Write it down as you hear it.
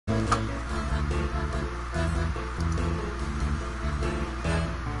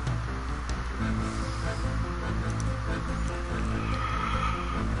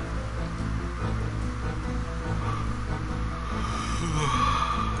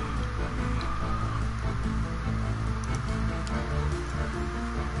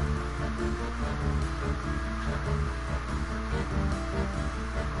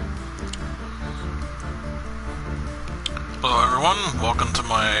everyone, welcome to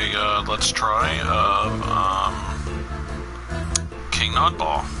my Let's Try of King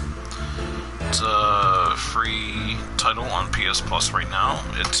Oddball. It's a free title on PS Plus right now.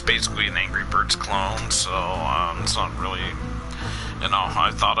 It's basically an Angry Birds clone, so it's not really,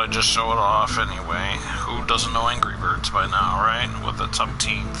 I thought I'd just show it off anyway. Who doesn't know Angry Birds by now, right? With its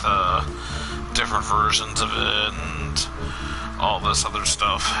umpteenth different versions of it and all this other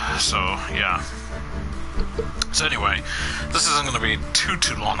stuff. So, yeah. So anyway, this isn't going to be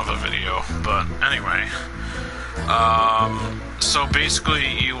too long of a video, but anyway. So basically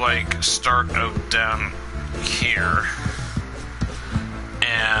you start out down here,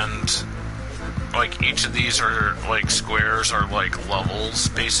 and each of these are squares are levels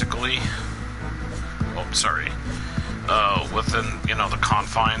basically. Oh, sorry. Within, the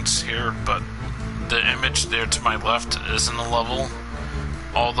confines here, but the image there to my left isn't a level.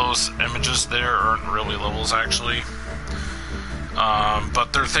 All those images there aren't really levels, actually.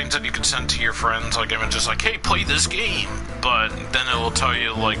 But they're things that you can send to your friends, images hey, play this game. But then it will tell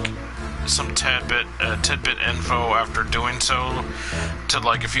you, some tidbit info after doing so. To,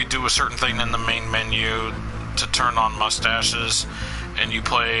 if you do a certain thing in the main menu to turn on mustaches, and you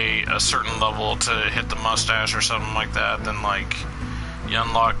play a certain level to hit the mustache or something like that, then, you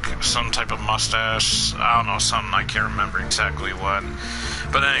unlock some type of mustache. I don't know, something, I can't remember exactly what.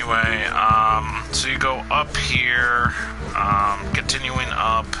 But anyway, so you go up here, continuing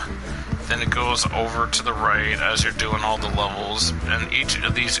up, then it goes over to the right as you're doing all the levels, and each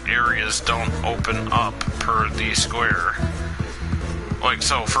of these areas don't open up per the square.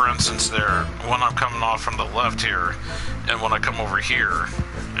 So for instance there, when I'm coming off from the left here, and when I come over here,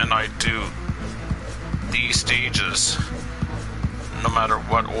 and I do these stages, no matter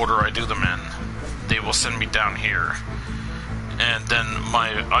what order I do them in, they will send me down here. And then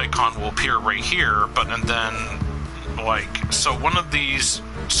my icon will appear right here, and then, so one of these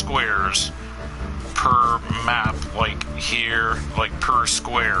squares per map, here, per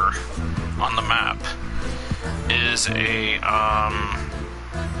square on the map, is a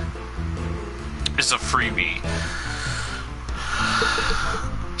freebie.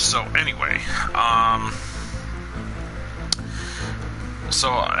 So anyway, so,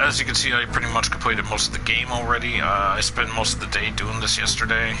 as you can see, I pretty much completed most of the game already. I spent most of the day doing this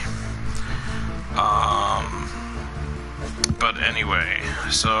yesterday. But anyway,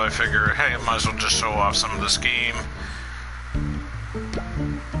 so I figure, hey, I might as well just show off some of this game.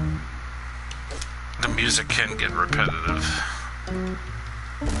 The music can get repetitive.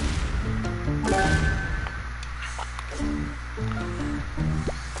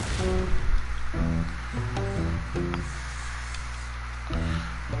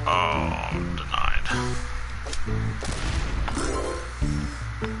 Oh, denied.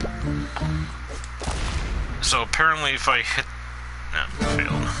 So apparently if I hit... No,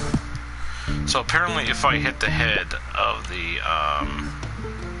 failed. So apparently if I hit the head of the,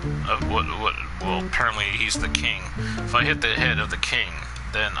 well, apparently he's the king. If I hit the head of the king,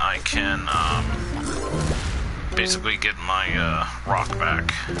 then I can, basically get my, rock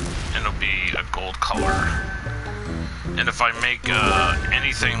back. And it'll be a gold color. And if I make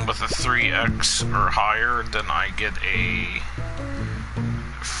anything with a 3x or higher, then I get a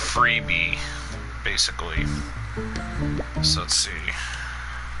freebie, basically. So let's see.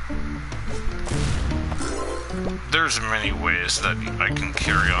 There's many ways that I can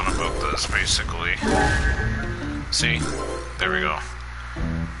carry on about this, basically. See? There we go.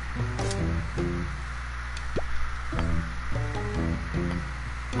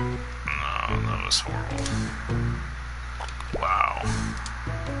 No, that was horrible. Wow.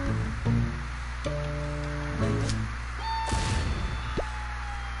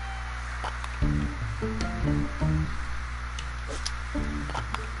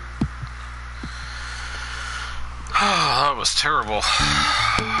 That was terrible.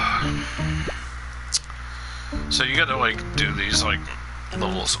 So you gotta do these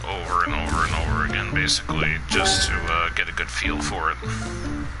levels over and over and over again, basically, just to get a good feel for it.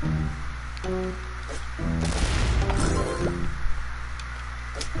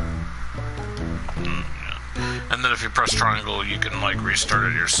 And then if you press triangle, you can restart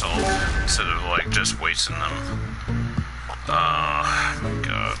it yourself instead of just wasting them. Oh my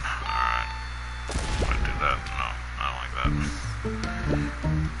god. Alright. I do that? No, I don't like that.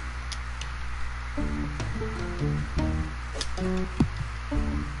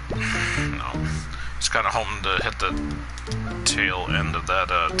 No. Just kinda hoping to hit the tail end of that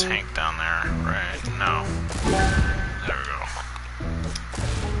tank down there, right? No. There we go.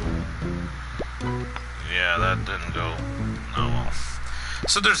 Yeah, that didn't go. Oh well.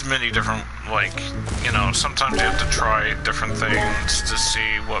 So there's many different, like, you know, sometimes you have to try different things to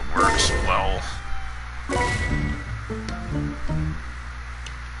see what works well.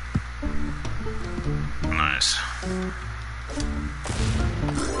 Nice.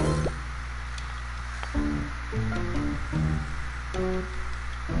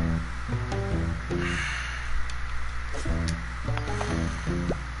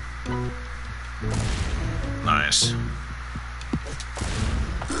 Nice.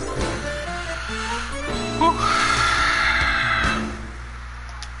 Whew.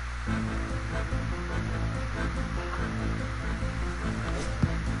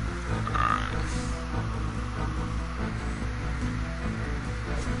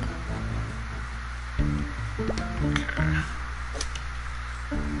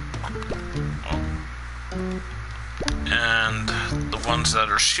 And the ones that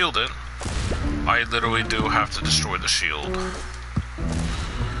are shielded, I literally do have to destroy the shield.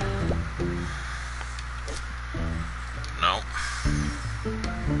 No.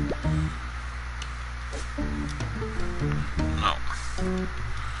 No.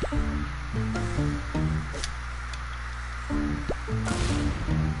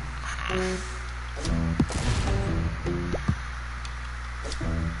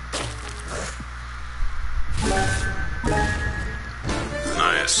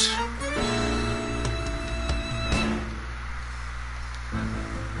 Nice.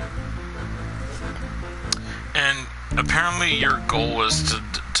 And apparently your goal is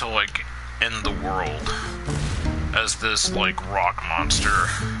to like end the world as this like rock monster.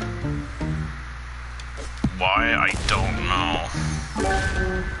 Why? I don't know.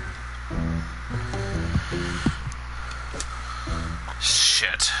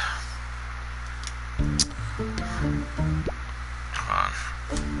 Shit. Come on.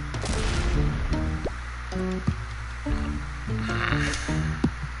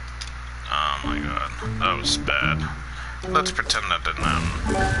 Oh my god, that was bad. Let's pretend that didn't happen.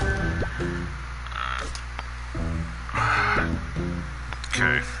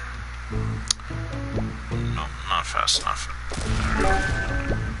 Okay. No, not fast enough. There we go.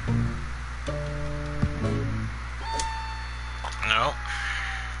 No.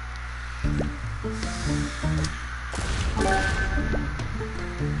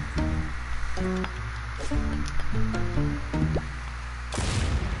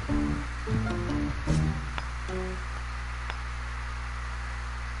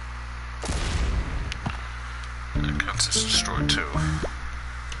 That counts as destroyed too.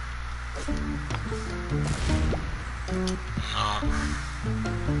 No.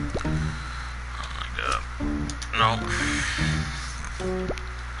 Oh my god. No.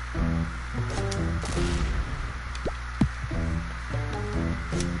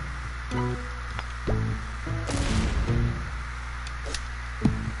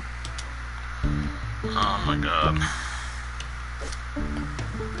 Oh my god.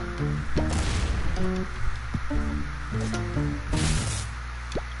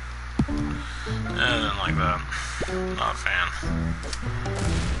 I didn't like that. Not a fan.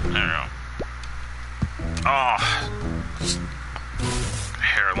 There we go. Oh!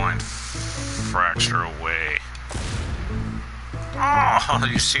 Hairline fracture away. Oh!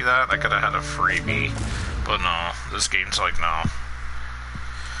 You see that? I could have had a freebie. But no. This game's like, no.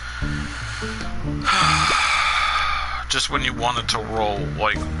 Just when you want it to roll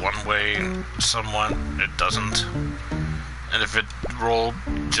like one way somewhat, it doesn't. And if it rolled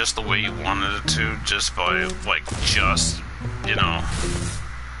just the way you wanted it to, just by like just, you know.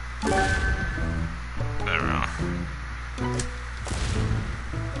 There we go.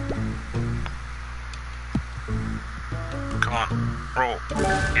 Come on, roll.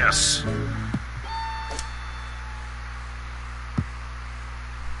 Yes.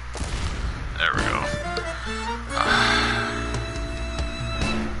 There we go.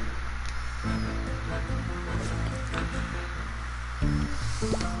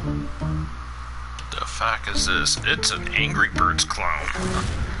 The fuck is this? It's an Angry Birds clone.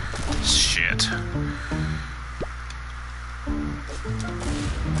 Shit.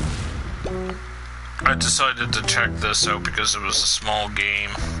 I decided to check this out because it was a small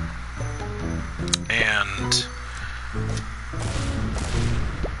game. And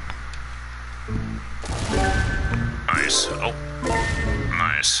nice. Oh,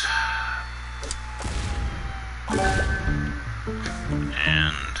 nice.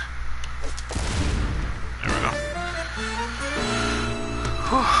 And there we go.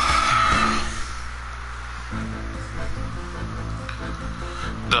 Whew.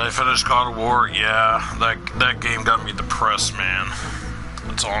 Did I finish God of War? Yeah, that game got me depressed, man.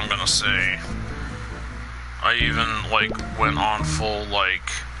 That's all I'm gonna say. I even, like, went on full,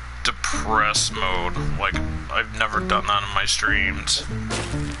 like, depressed mode. Like, I've never done that in my streams.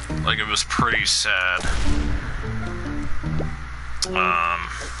 Like, it was pretty sad.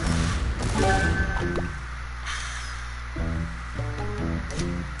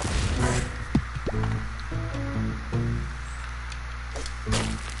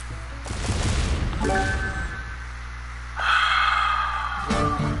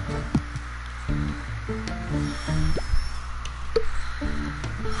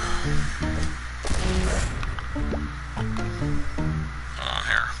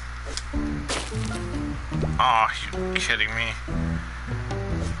 Aw, oh, you kidding me?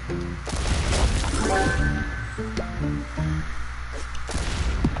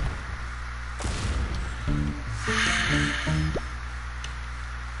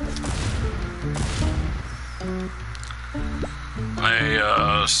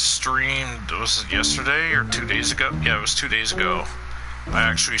 I streamed, was it yesterday or 2 days ago? Yeah, it was 2 days ago. I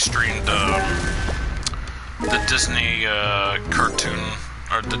actually streamed the Disney cartoon,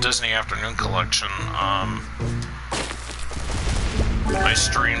 or the Disney Afternoon Collection. I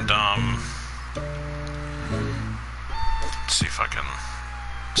streamed, let's see if I can,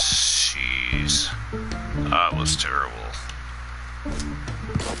 jeez, that was terrible.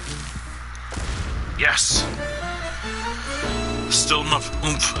 Yes! Still enough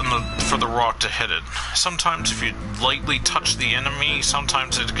oomph for the rock to hit it. Sometimes if you lightly touch the enemy,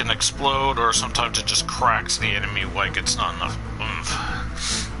 sometimes it can explode, or sometimes it just cracks the enemy like it's not enough oomph.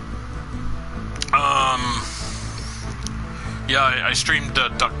 Yeah, I streamed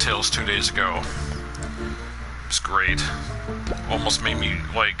DuckTales 2 days ago. It's great. Almost made me,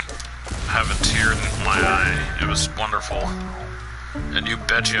 like, have a tear in my eye. It was wonderful. And you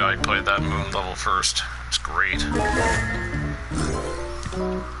betcha I played that moon level first. It's great.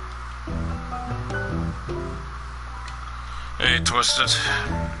 Hey, Twisted.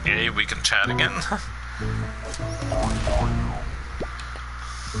 Yay, we can chat again.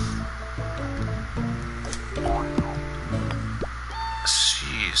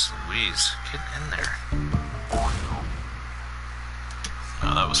 Jeez Louise, get in there.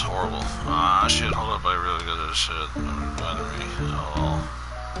 Oh, that was horrible. Ah, shit, hold up, I really got this shit. Bother me. Oh.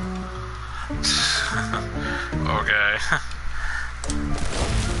 Okay.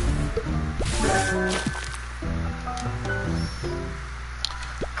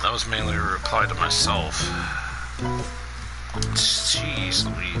 That was mainly a reply to myself. Jeez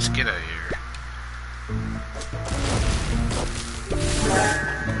Louise, get out of here.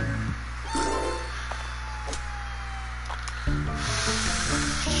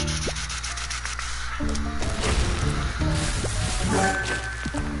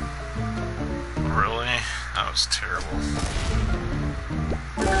 Really? That was terrible.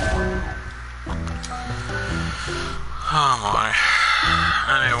 Oh my.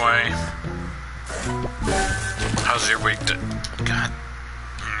 Anyway. How's your week? God.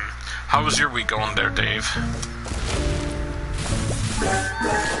 How was your week going there, Dave?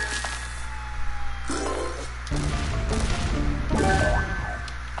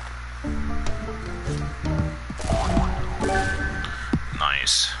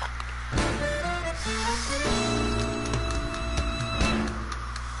 Nice.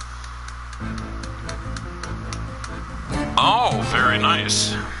 Oh, very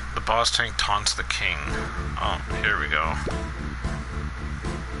nice. The boss tank taunts the king. Oh, here we go.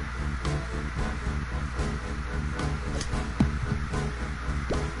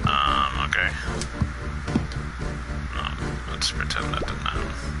 Okay. No, let's pretend that didn't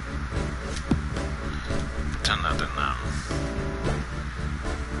happen. Pretend that didn't happen.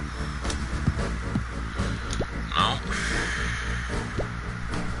 No.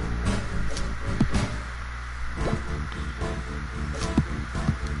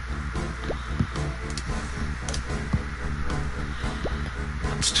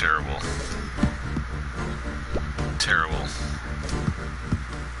 That's terrible. Terrible.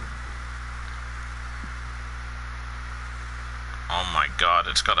 Oh my god,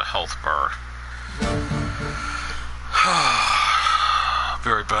 it's got a health bar. Be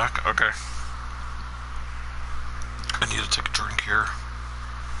right back. Okay. I need to take a drink here.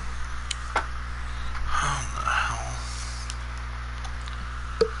 How the hell?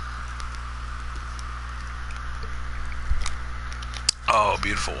 Oh,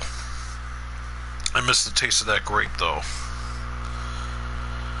 beautiful. I miss the taste of that grape, though.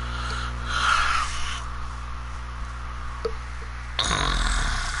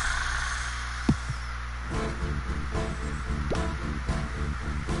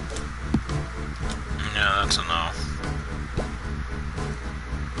 Yeah, that's a no.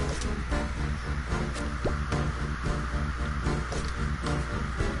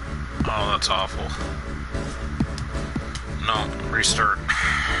 that's awful. No, restart.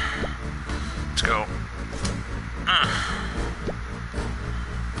 Let's go.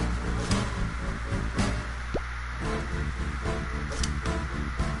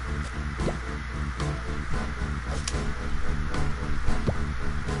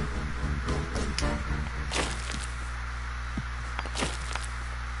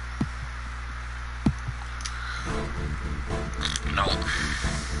 No.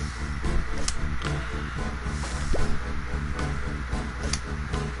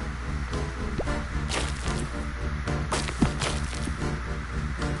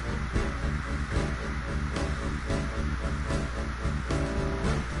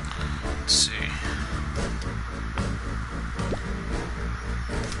 Let's see.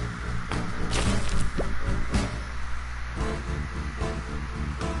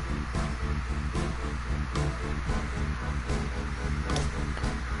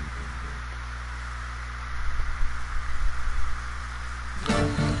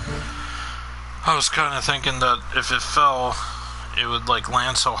 I was kind of thinking that if it fell, it would like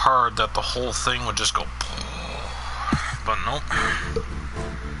land so hard that the whole thing would just go, but nope.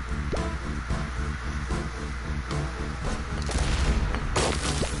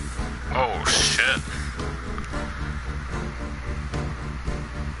 Oh shit.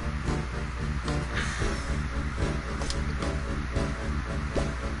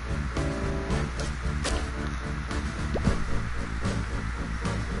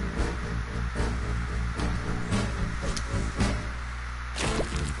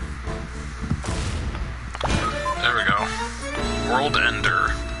 There we go. World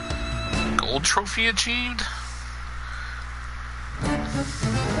Ender. Gold trophy achieved?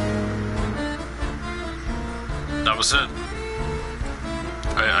 That was it.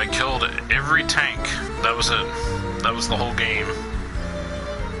 I killed every tank. That was it. That was the whole game.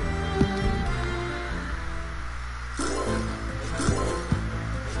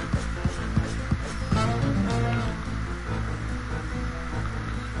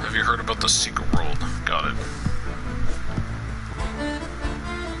 Have you heard about the secret world? Got it.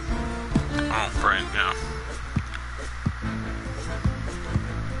 Oh, right, yeah.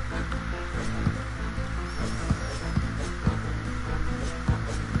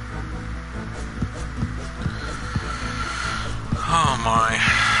 Oh my.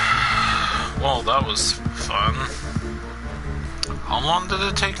 Well, that was fun. How long did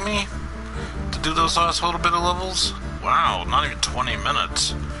it take me to do those last little bit of levels? Wow, not even 20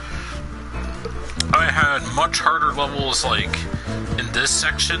 minutes. I had much harder levels like in this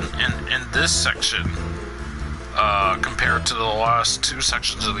section and in this section compared to the last two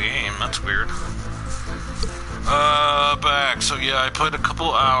sections of the game. That's weird. Back. So yeah, I played a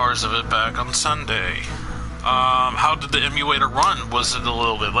couple hours of it back on Sunday. How did the emulator run? Was it a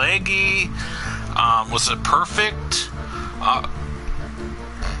little bit laggy? Was it perfect?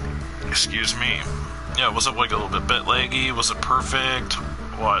 Excuse me. Yeah, was it like a little bit laggy? Was it perfect?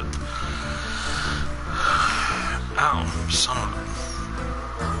 What? Ow, son of a...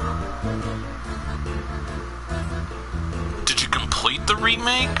 Did you complete the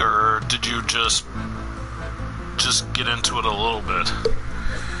remake, or did you just get into it a little bit?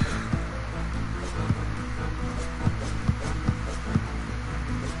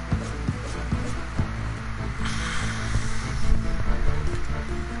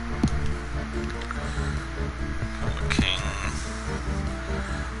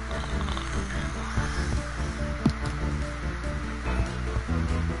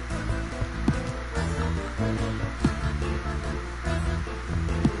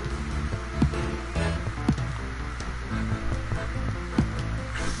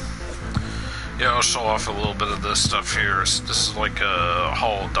 Yeah, I'll show off a little bit of this stuff here. This is like a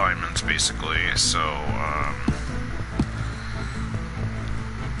Hall of Diamonds, basically. So,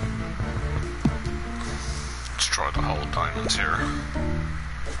 let's try the Hall of Diamonds here.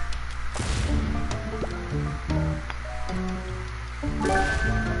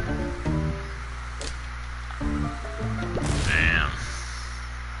 Damn.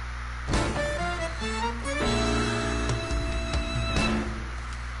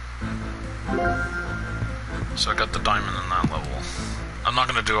 So I got the diamond in that level. I'm not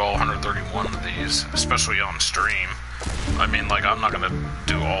going to do all 131 of these, especially on stream. I mean, like, I'm not going to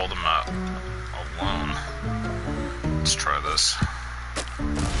do all of them alone. Let's try this.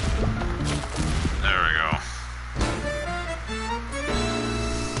 There we go.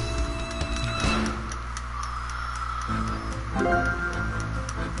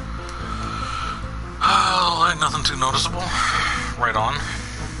 Oh, like nothing too noticeable. Right on.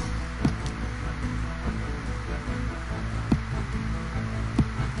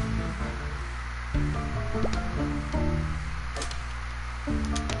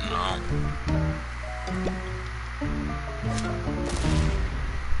 No.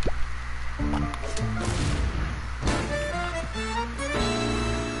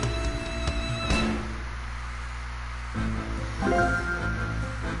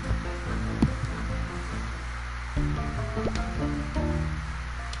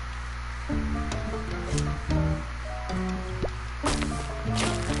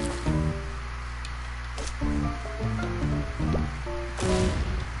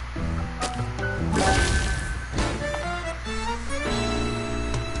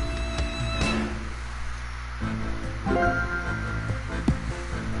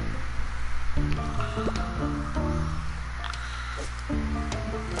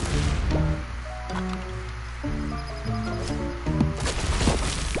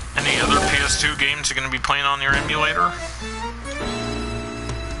 Any other PS2 games you're going to be playing on your emulator?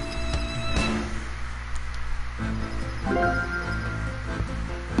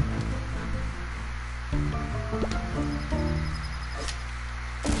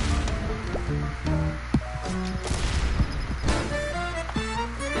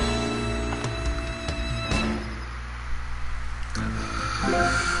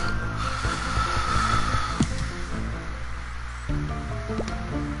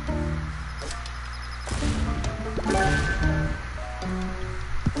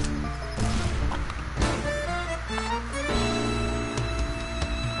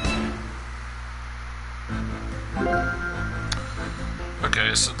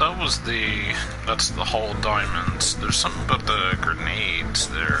 Okay, so that's the whole diamonds. There's something about the grenades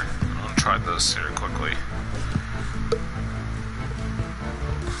there. I'm gonna try this here quickly.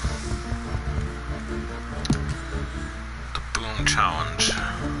 The boom challenge.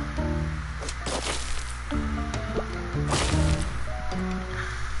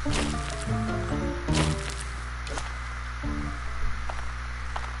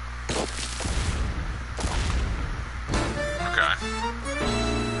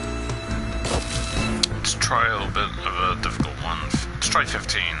 Try a little bit of a difficult one. Let's try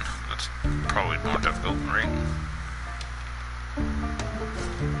 15. That's probably more difficult, right?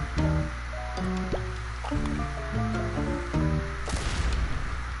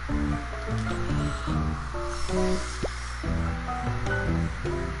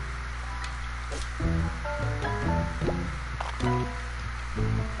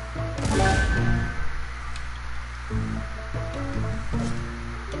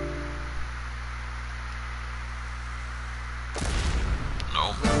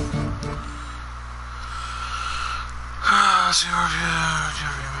 See where you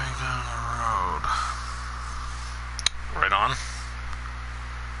make down the road. Right on.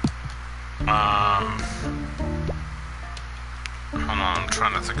 Hold on, I'm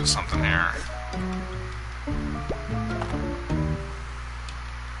trying to think of something here.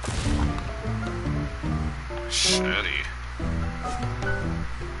 Shitty.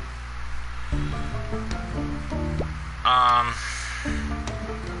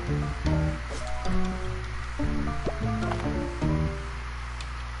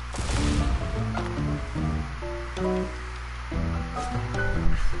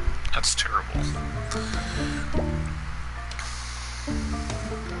 That's terrible.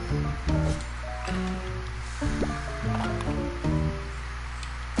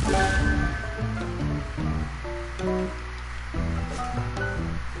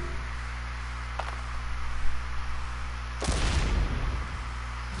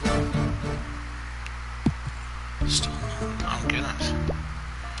 Still, I don't get it.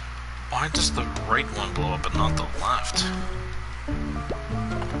 Why does the right one blow up and not the left?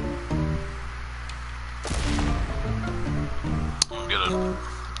 I don't get it.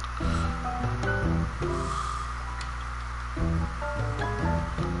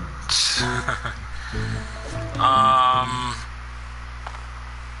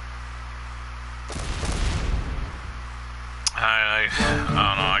 I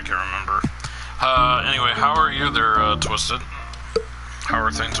don't know, I can't remember. Anyway, how are you there, Twisted? How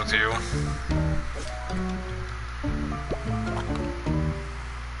are things with you?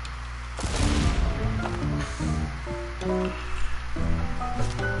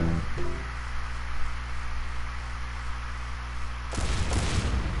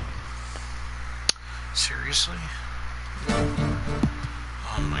 Seriously?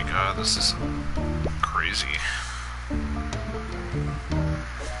 Oh my god, this is crazy.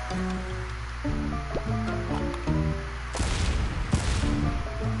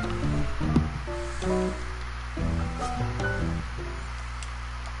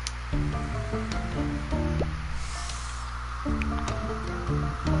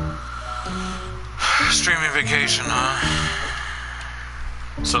 Streaming vacation, huh?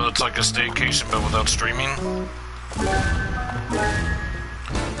 So it's like a staycation but without streaming?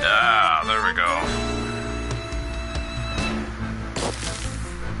 Ah, there we go.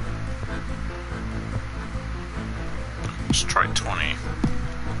 Let's try 20.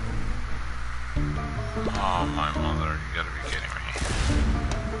 Oh, my mother, you gotta be kidding me.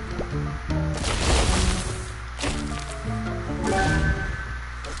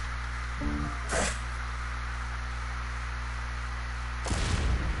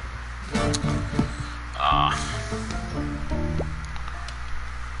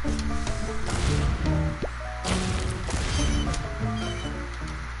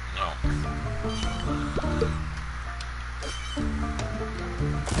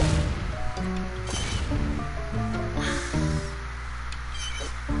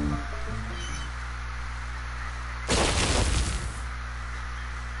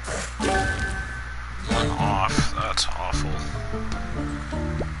 That's awful.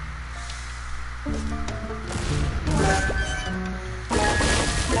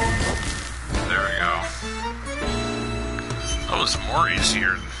 There we go. Oh, it's more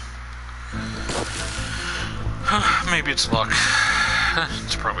easier. Maybe it's luck.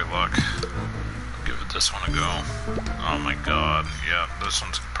 It's probably luck. I'll give it this one a go. Oh my god. Yeah, this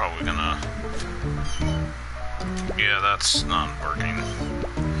one's probably gonna... Yeah, that's not working.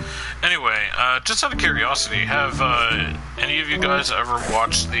 Anyway, just out of curiosity, have any of you guys ever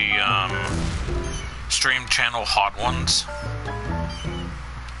watched the stream channel Hot Ones?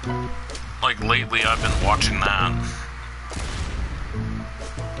 Like, lately I've been watching that.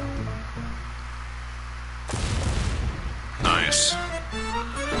 Nice.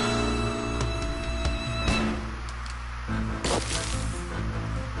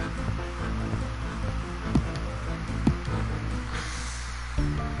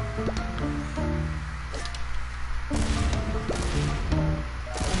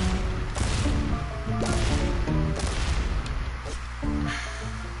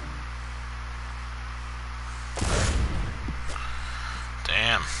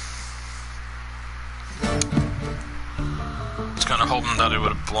 Hoping that it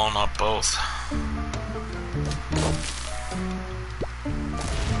would have blown up both.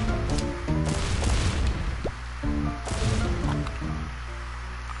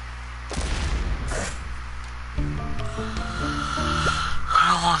 I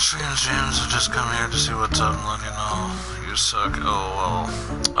don't watch streams, James. I just come here to see what's up and let you know. You suck. Oh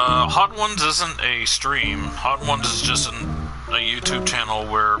well. Hot Ones isn't a stream. Hot Ones is just a YouTube channel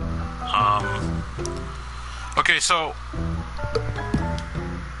where, okay, so.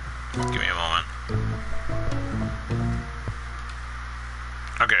 Give me a moment.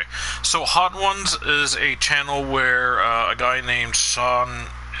 Okay, so Hot Ones is a channel where a guy named Sean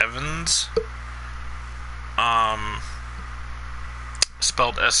Evans,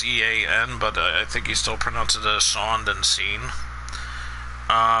 spelled S-E-A-N, but I think he still pronounces it as Sean than Scene.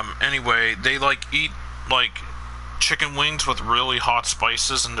 Anyway, they eat chicken wings with really hot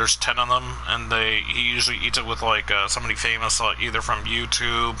spices, and there's 10 of them, and he usually eats it with somebody famous, either from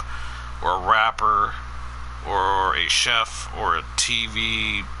YouTube or a rapper or a chef or a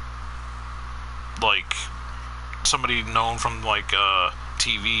TV, somebody known from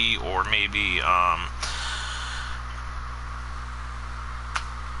TV, or maybe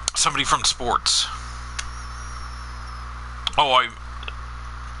somebody from sports. Oh,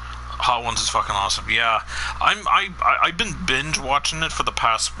 Hot Ones is fucking awesome. Yeah, I've been binge watching it for the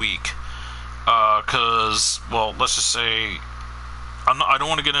past week. Cause, well, let's just say, I don't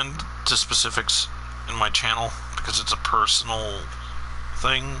want to get into specifics in my channel because it's a personal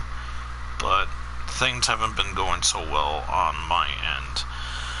thing, but things haven't been going so well on my end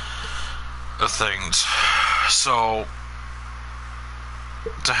of things. So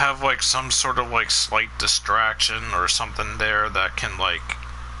to have some sort of slight distraction or something there that can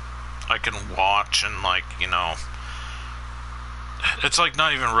I can watch and it's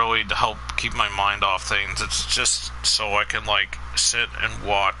not even really to help keep my mind off things. It's just so I can sit and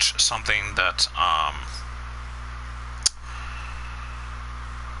watch something that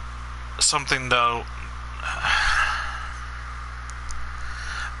something that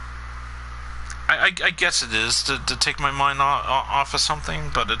I guess it is to take my mind off of something,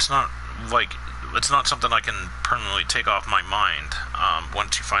 but it's not it's not something I can permanently take off my mind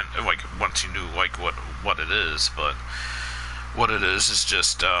once you find once you knew what it is. But what it is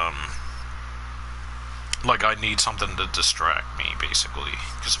just I need something to distract me, basically,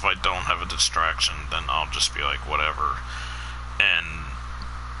 because if I don't have a distraction, then I'll just be whatever. And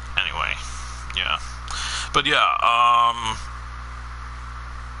anyway, yeah, but yeah,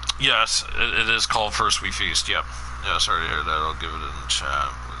 yes, it is called First We Feast. Yep, Yeah, sorry to hear that. I'll give it in the chat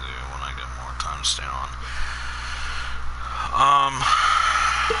with you when I get more time to stay on.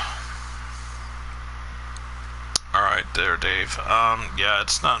 Alright there, Dave. Yeah,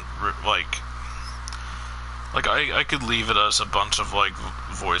 it's not, like, I could leave it as a bunch of, like,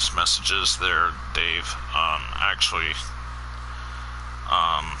 voice messages there, Dave. Actually,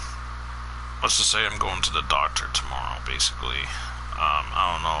 let's just say I'm going to the doctor tomorrow, basically.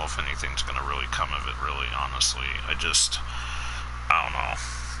 I don't know if anything's gonna really come of it, really, honestly. I don't know.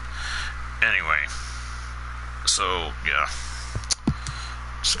 Anyway, so, yeah.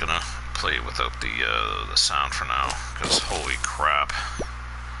 Just gonna play without the sound for now, because holy crap.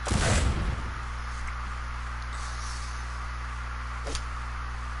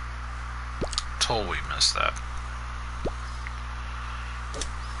 Totally missed that.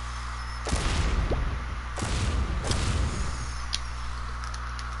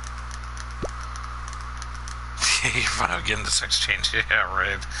 You're finally getting this exchange, yeah,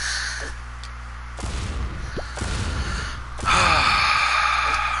 right.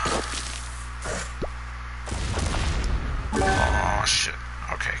 Oh shit.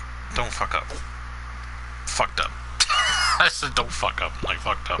 Okay, don't fuck up. Fucked up. I said don't fuck up, like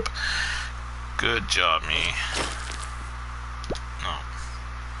fucked up. Good job, me. No.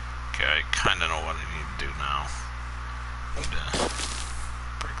 Okay, I kinda know what I need to do now. Need to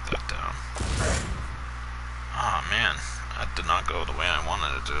break that down. Ah, man. That did not go the way I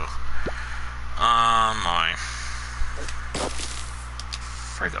wanted it to. My.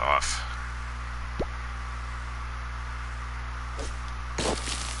 Frig off.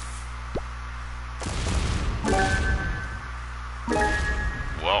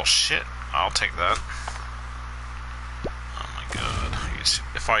 Well, shit. I'll take that. Oh my god.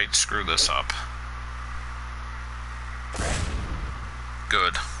 If I screw this up.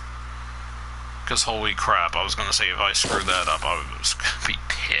 Good. Because holy crap, I was gonna say if I screw that up, I was gonna be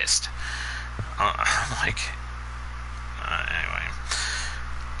pissed. Anyway.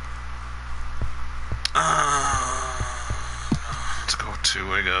 Let's go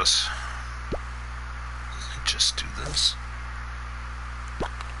to, I guess. Just do this.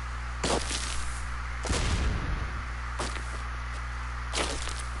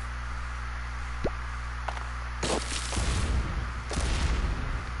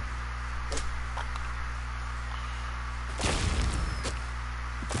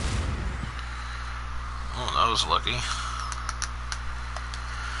 Was lucky.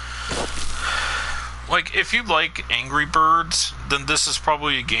 Like, if you like Angry Birds, then this is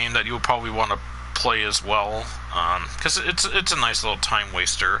probably a game that you'll probably want to play as well, because it's a nice little time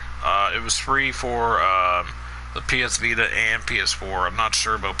waster. It was free for the PS Vita and PS4. I'm not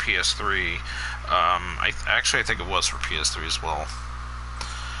sure about PS3. I think it was for PS3 as well.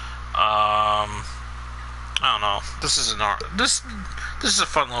 I don't know. This is a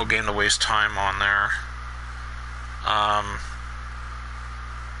fun little game to waste time on there.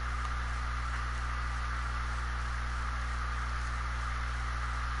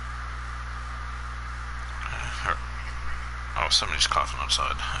 Oh, somebody's coughing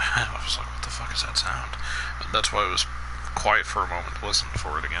outside. I was like, what the fuck is that sound? That's why it was quiet for a moment to listen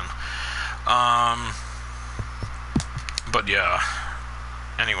for it again. But yeah.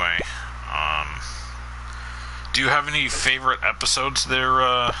 Anyway, do you have any favorite episodes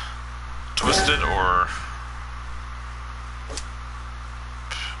there, Twisted, or...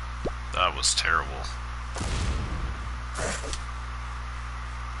 That was terrible.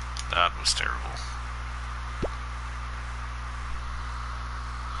 That was terrible.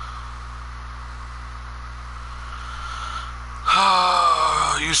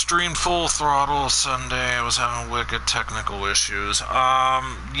 You streamed full throttle Sunday. I was having wicked technical issues. Yeah,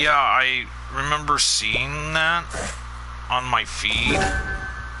 I remember seeing that on my feed.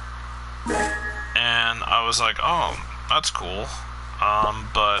 And I was like, oh, that's cool.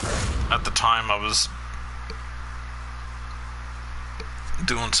 But at the time I was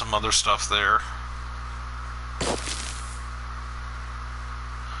doing some other stuff there.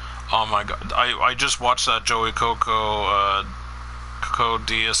 Oh my god, I just watched that Joey Coco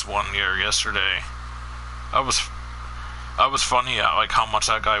Diaz one yesterday. That was funny, like how much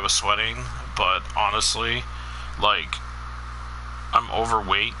that guy was sweating, but honestly, like, I'm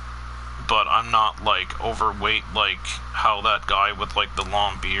overweight, but I'm not, like, overweight like how that guy with, like, the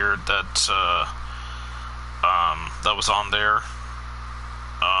long beard that was on there.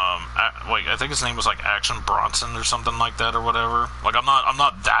 Like, I think his name was, like, Action Bronson or something like that or whatever. Like, I'm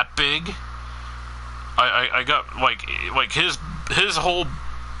not that big. I got, like his whole...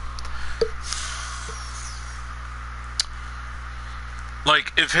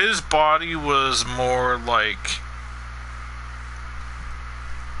 Like, if his body was more, like,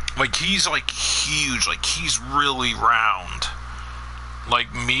 Like, he's, like, huge. Like, he's really round.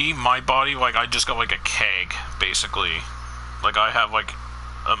 Like, me, my body, like, I just got, like, a keg, basically. Like, I have, like,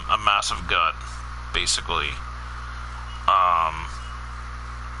 a massive gut, basically.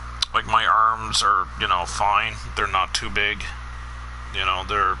 Like, my arms are, you know, fine. They're not too big. You know,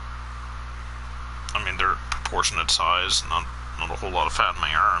 they're proportionate size. Not a whole lot of fat in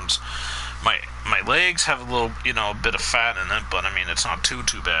my arms. My legs have a little, you know, a bit of fat in it, but, I mean, it's not too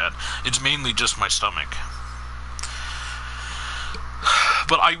bad. It's mainly just my stomach.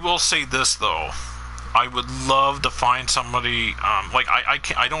 But I will say this, though. I would love to find somebody, like,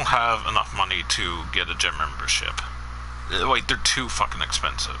 I don't have enough money to get a gym membership. Like, they're too fucking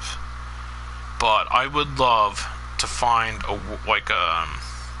expensive. But I would love to find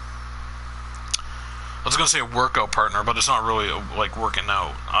I was gonna say a workout partner, but it's not really like working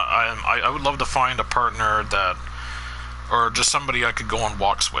out. I would love to find a partner that, or just somebody I could go on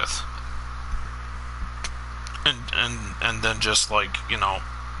walks with, and then just, like, you know,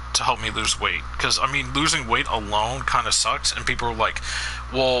 to help me lose weight. Because, I mean, losing weight alone kind of sucks, and people are like,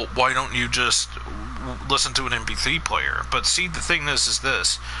 well, why don't you just listen to an MP3 player? But see, the thing is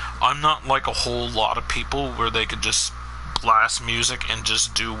this, I'm not like a whole lot of people where they could just blast music and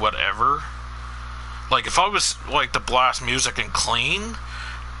just do whatever. Like, if I was, like, to blast music and clean,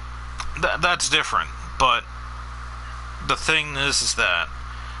 that's different. But the thing is that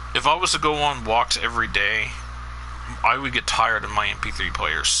if I was to go on walks every day, I would get tired of my MP3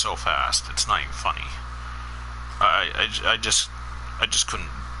 player so fast. It's not even funny. I just couldn't,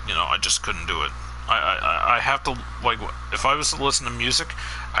 you know, I just couldn't do it. I have to, like, if I was to listen to music,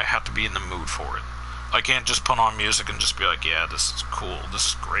 I have to be in the mood for it. I can't just put on music and just be like, yeah, this is cool, this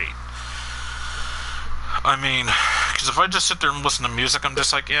is great. I mean, because if I just sit there and listen to music, I'm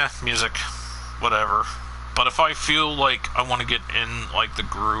just like, yeah, music, whatever. But if I feel like I want to get in, like, the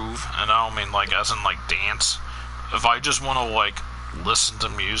groove, and I don't mean, like, as in, like, dance, if I just want to, like, listen to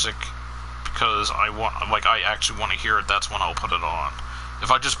music because I actually want to hear it, that's when I'll put it on. If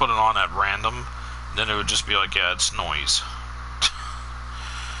I just put it on at random, then it would just be like, yeah, it's noise.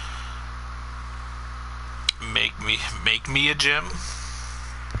 Make me a gym?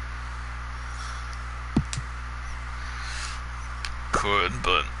 Could,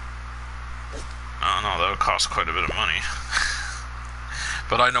 but I don't know, that would cost quite a bit of money.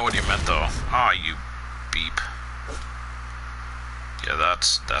 But I know what you meant, though. Ah, you beep. Yeah,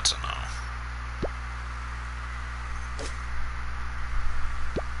 that's a no.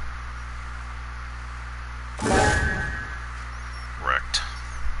 Wrecked.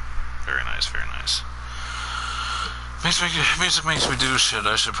 Very nice, very nice. Music makes me do shit.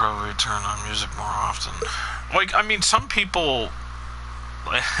 I should probably turn on music more often. Like, I mean, some people...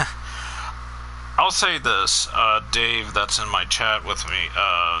 I'll say this, Dave, that's in my chat with me,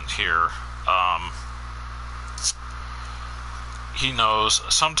 here, he knows,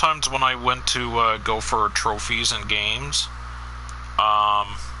 sometimes when I went to, go for trophies in games,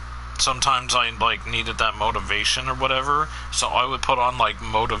 sometimes I, like, needed that motivation or whatever, so I would put on, like,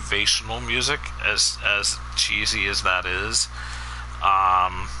 motivational music, as cheesy as that is.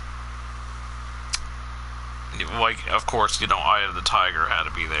 Like, of course, you know, Eye of the Tiger had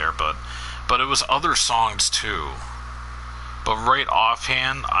to be there, but it was other songs too. But right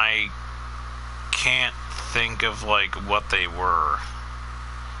offhand, I can't think of, like, what they were.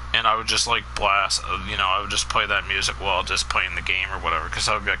 And I would just, like, blast, you know, I would just play that music while just playing the game or whatever, because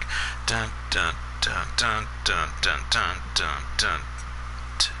I would be like, dun dun dun dun dun dun dun dun dun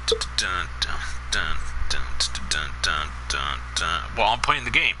dun dun dun dun while I'm playing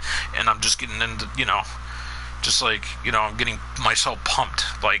the game, and I'm just getting into, you know, just like, you know, I'm getting myself pumped,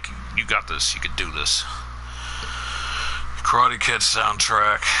 like, you got this, you could do this. Karate Kid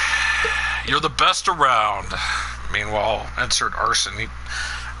soundtrack, you're the best around. Meanwhile, insert Arson.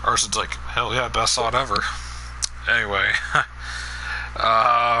 Arson's like, hell yeah, best thought ever. Anyway,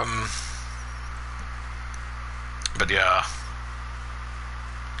 but yeah,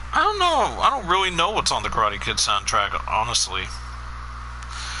 I don't know. I don't really know what's on the Karate Kid soundtrack, honestly.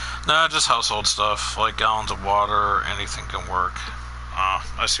 Nah, just household stuff, like gallons of water, anything can work.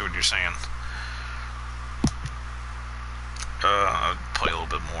 I see what you're saying. I'll play a little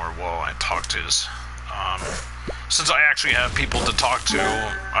bit more while I talk to his. Since I actually have people to talk to,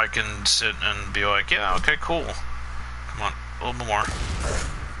 I can sit and be like, yeah, okay, cool. Come on, a little bit more.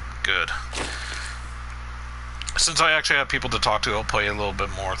 Good. Since I actually have people to talk to, I'll play a little bit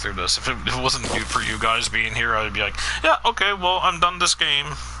more through this. If it wasn't for you guys being here, I'd be like, yeah, okay, well, I'm done this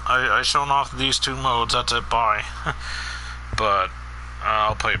game. I shown off these 2 modes, that's it, bye. But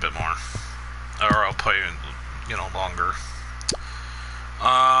I'll play a bit more. Or I'll play, you know, longer.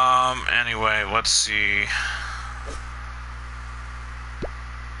 Anyway, let's see.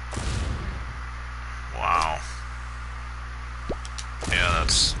 Wow. Yeah,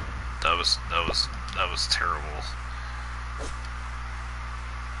 that was terrible.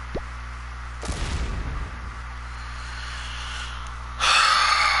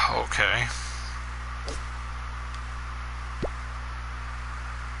 Okay.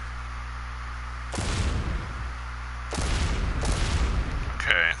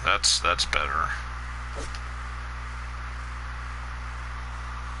 Okay, that's better.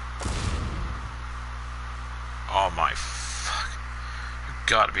 Oh my fuck. You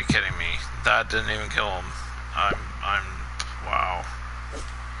gotta be kidding me. That didn't even kill him. I'm wow.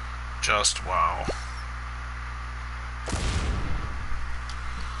 Just wow.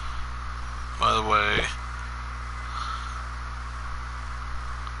 By the way,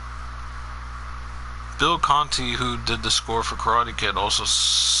 Bill Conti, who did the score for Karate Kid, also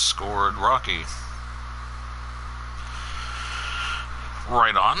scored Rocky.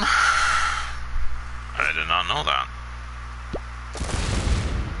 Right on. I did not know that.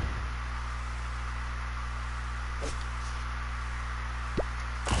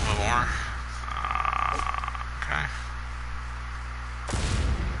 A little more. Okay.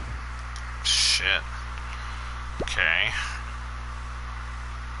 Shit. Okay.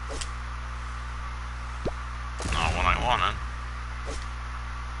 Not what I wanted.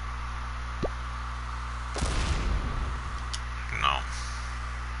 No.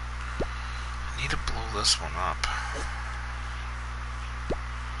 I need to blow this one up.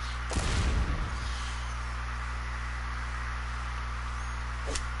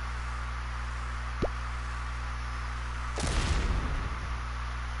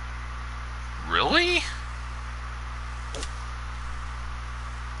 Really?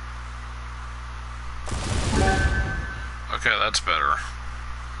 Okay, that's better.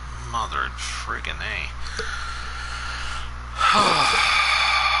 Mother friggin' A.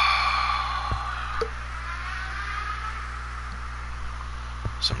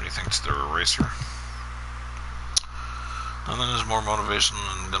 Somebody thinks they're a racer. Nothing is more motivation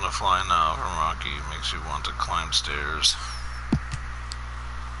than gonna fly now from Rocky. Makes you want to climb stairs.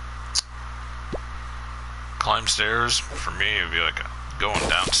 Climb stairs? For me, it'd be like going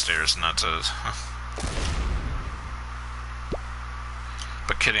downstairs, and that's a...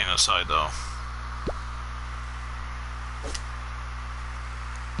 But kidding aside, though.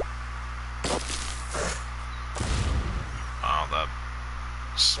 Oh,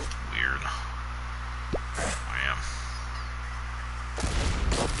 that's weird. I am.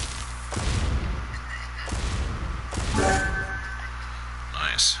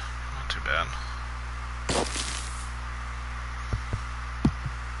 Nice. Not too bad.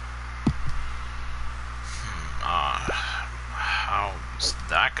 How's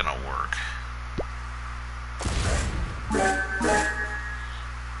that gonna work?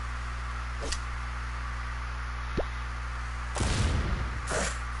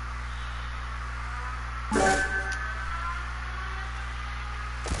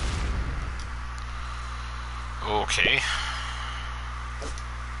 Okay.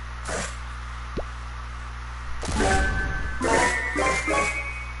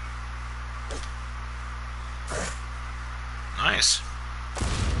 Nice.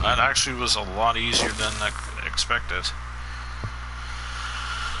 That actually was a lot easier than expected.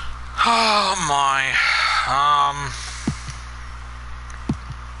 Oh my.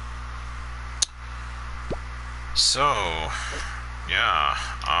 So, yeah,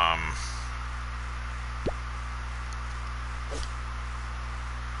 I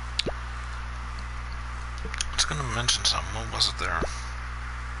was gonna mention something. What was it there?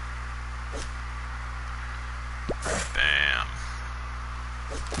 Bam.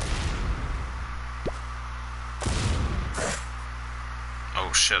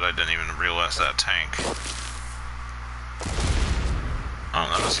 Oh shit, I didn't even realize that tank. Oh,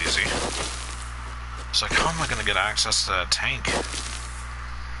 that was easy. It's like, how am I gonna get access to that tank?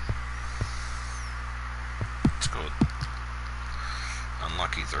 Let's go with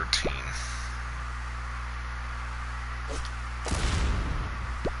Unlucky 13.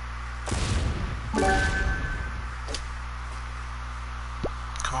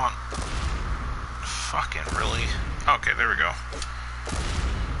 Come on. Fucking really? Okay, there we go.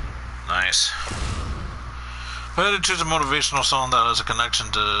 Nice. If I had to choose a motivational song that has a connection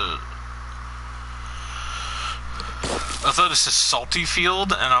to... I thought it said Salty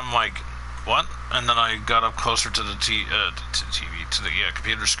Field, and I'm like, what? And then I got up closer to the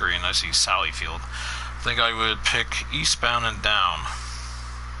computer screen, I see Sally Field. I think I would pick Eastbound and Down.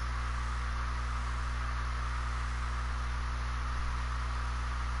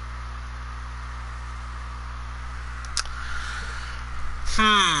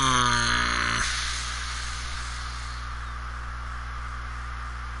 Hmm.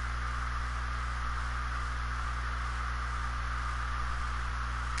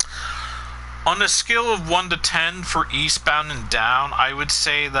 On a scale of 1 to 10 for Eastbound and Down, I would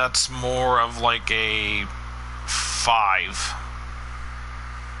say that's more of like a 5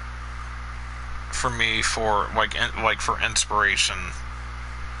 for me, for like for inspiration.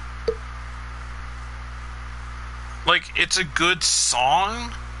 Like, it's a good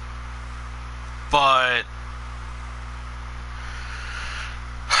song, but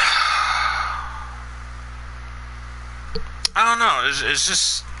I don't know. It's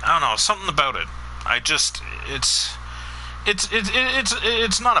just, I don't know, something about it. I just, it's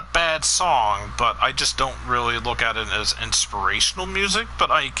not a bad song, but I just don't really look at it as inspirational music.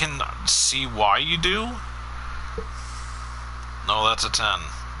 But I can see why you do. No, that's a 10.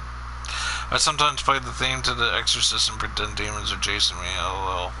 I sometimes play the theme to The Exorcist and pretend demons are chasing me.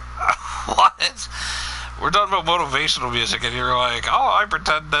 LOL. What? We're talking about motivational music, and you're like, oh, I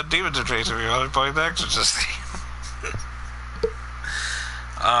pretend that demons are chasing me while I'm playing The Exorcist theme.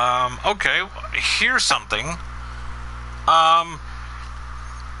 Okay, here's something.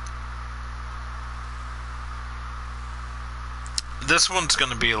 This one's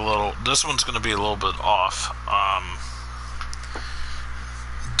gonna be a little bit off.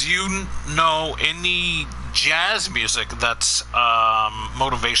 Do you know any jazz music that's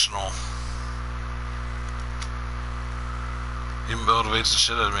motivational? It motivates the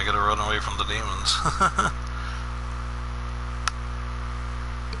shit out of me. Gotta run away from the demons.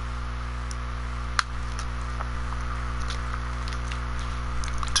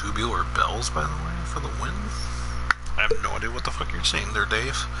 Tubular bells, by the way, for the win. I have no idea what the fuck you're saying there,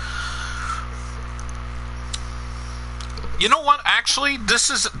 Dave. You know what? Actually, this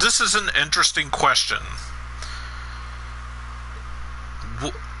is an interesting question.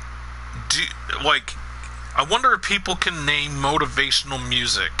 I wonder if people can name motivational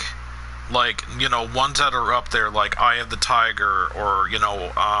music, like, you know, ones that are up there, like Eye of the Tiger, or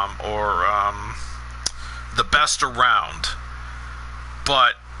The Best Around,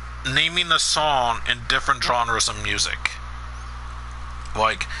 but naming a song in different genres of music.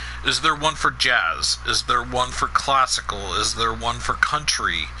 Like, is there one for jazz? Is there one for classical? Is there one for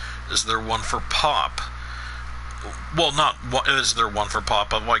country? Is there one for pop? Well, not what is there one for pop,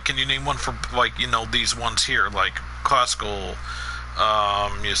 but like, can you name one for, like, you know, these ones here, like classical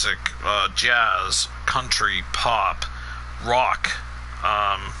music, jazz, country, pop, rock,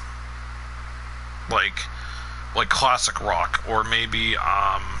 like classic rock, or maybe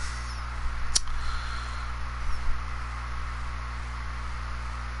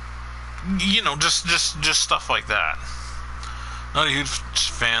you know, just stuff like that. Not a huge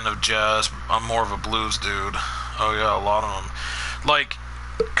fan of jazz. I'm more of a blues dude. Oh yeah, a lot of them. Like,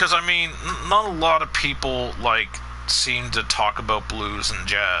 because I mean, not a lot of people like seem to talk about blues and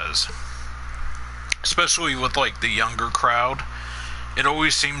jazz, especially with like the younger crowd. It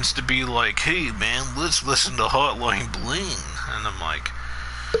always seems to be like, hey man, let's listen to Hotline Bling, and I'm like,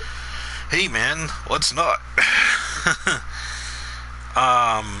 hey man, let's not.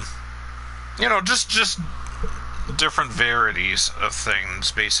 You know, just different varieties of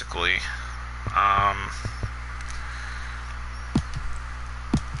things, basically.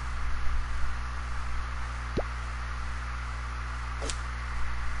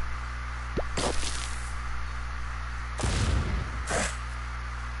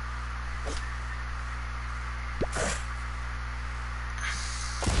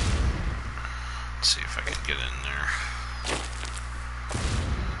 Let's see if I can get in there.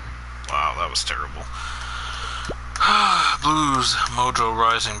 Wow, that was terrible. Blues, Mojo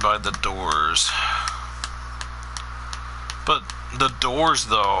Rising by The Doors. But The Doors,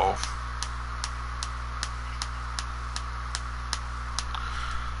 though,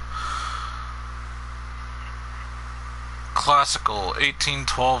 classical,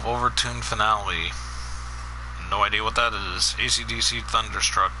 1812 overtune finale. No idea what that is. AC/DC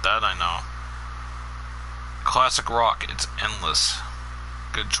Thunderstruck, that I know. Classic rock, it's endless.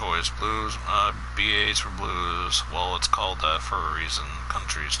 Good choice. Blues, BAs for blues. Well, it's called that for a reason.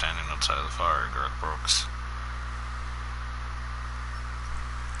 Country, Standing Outside the Fire, Garth Brooks.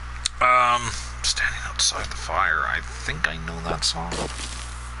 Standing Outside the Fire. I think I know that song.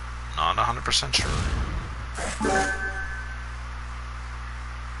 Not 100% sure.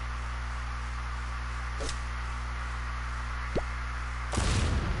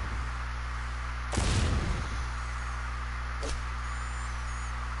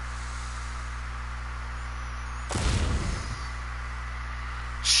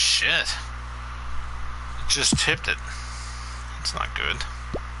 Shit. It just tipped it. It's not good.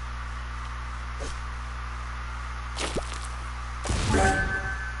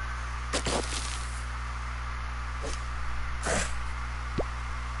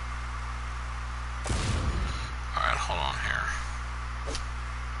 Alright, hold on here.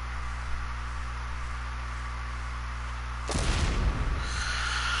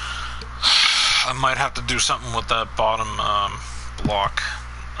 I might have to do something with that bottom block.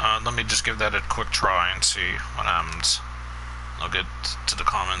 Let me just give that a quick try and see what happens. I'll get to the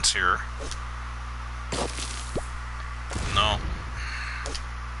comments here. No.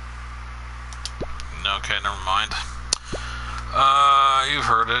 Okay, never mind. You've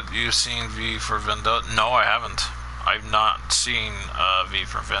heard it. You've seen V for Vendetta. No, I haven't. I've not seen V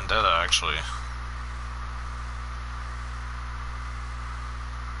for Vendetta, actually.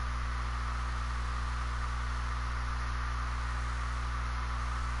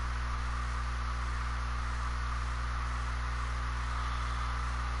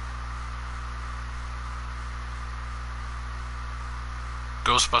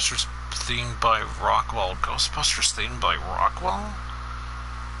 Ghostbusters themed by Rockwell. Ghostbusters themed by Rockwell?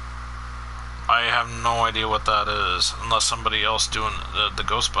 I have no idea what that is, unless somebody else doing the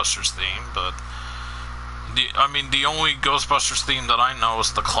Ghostbusters theme, but the only Ghostbusters theme that I know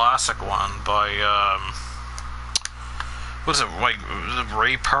is the classic one by, what is it, like,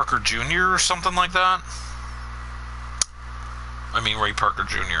 Ray Parker Jr. or something like that? I mean, Ray Parker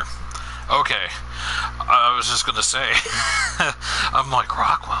Jr. Okay, I was just gonna say, I'm like,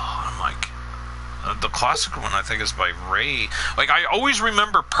 Rockwell, I'm like, the classic one I think is by Ray. Like, I always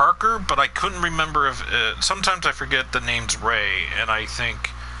remember Parker, but I couldn't remember if, sometimes I forget the name's Ray, and I think,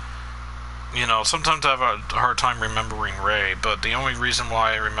 you know, sometimes I have a hard time remembering Ray, but the only reason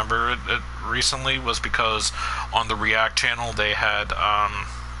why I remember it recently was because on the React channel they had,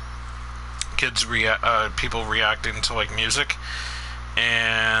 people reacting to, like, music,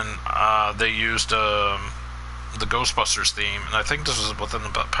 and they used the Ghostbusters theme, and I think this was within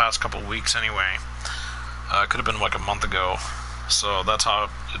the past couple weeks anyway. It could have been like a month ago, so that's how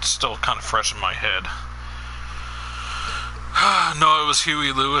it's still kind of fresh in my head. No, it was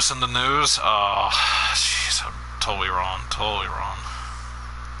Huey Lewis in the news. Oh, jeez, I'm totally wrong, totally wrong.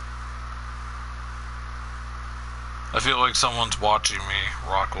 I feel like someone's watching me,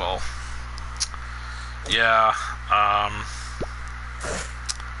 Rockwell. Yeah,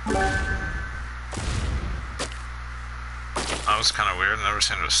 that was kind of weird. I've never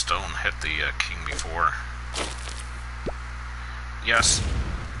seen a stone hit the king before. Yes.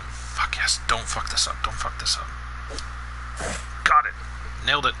 Fuck yes. Don't fuck this up. Don't fuck this up. Got it.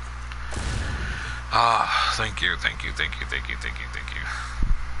 Nailed it. Ah, thank you, thank you, thank you, thank you, thank you, thank you.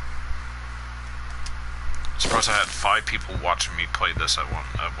 I'm surprised I had 5 people watching me play this at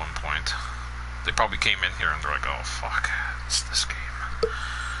one point. They probably came in here and they're like, oh fuck, it's this game.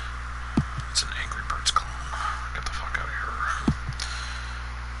 It's an Angry Birds clone. Get the fuck out of here.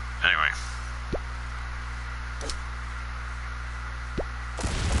 Anyway.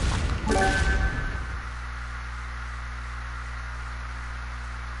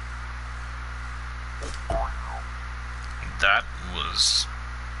 That was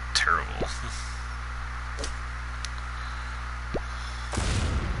terrible.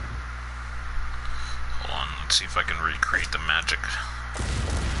 Hold on, let's see if I can recreate the magic.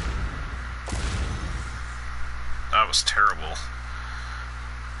 That was terrible.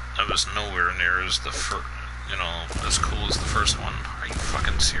 That was nowhere near as the first, you know, as cool as the first one. Are you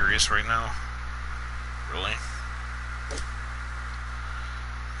fucking serious right now? Really?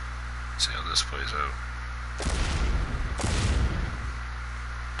 Let's see how this plays out.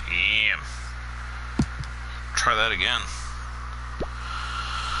 Damn. Try that again.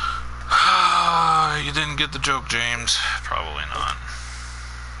 You didn't get the joke, James. Probably not.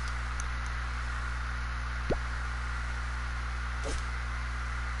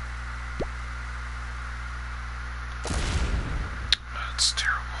 That's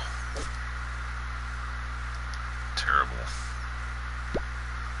terrible. Terrible.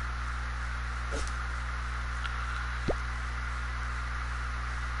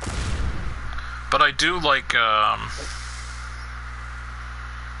 But I do like,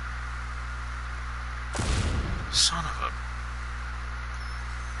 son of a...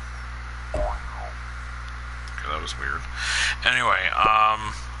 Okay, that was weird. Anyway,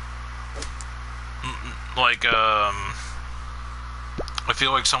 I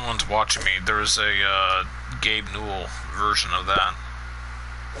feel like someone's watching me. There's a, Gabe Newell version of that.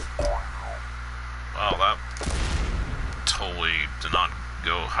 Wow, that totally did not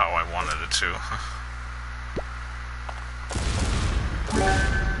go how I wanted it to.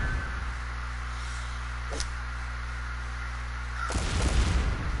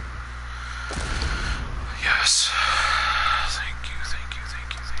 Yes. Thank you.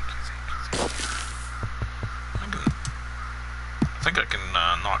 I think I can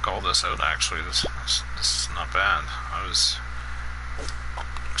knock all this out, actually. This is not bad. I was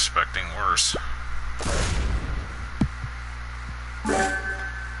expecting worse.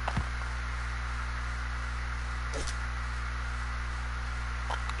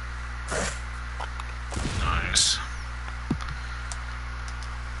 Nice.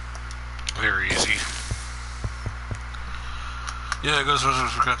 Very easy. Yeah, Ghostbusters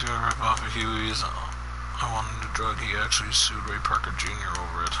forgot to rip off of Huey's. I wanted a drug. He actually sued Ray Parker Jr.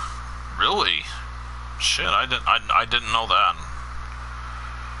 over it. Really? Shit, I didn't know that.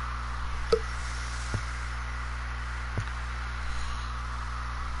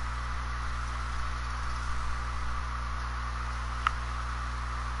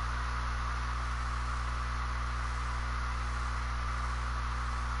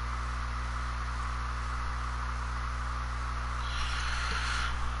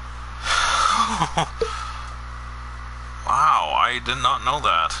 Wow, I did not know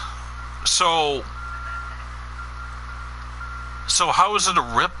that. So how is it a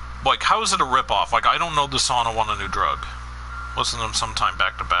rip? Like, how is it a rip off? Like, I don't know the song "I Want a New Drug." Listen to them sometime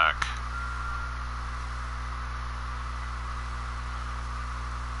back to back.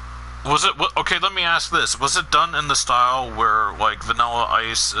 Was it okay? Let me ask this: was it done in the style where, like, Vanilla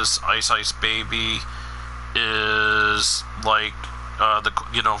Ice is "Ice Ice Baby" is like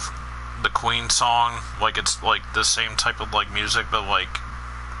the Queen song? Like, it's like the same type of like music, but like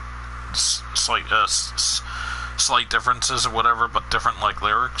slight differences or whatever, but different like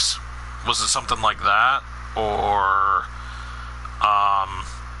lyrics. Was it something like that, or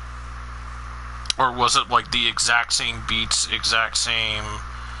was it like the exact same beats, exact same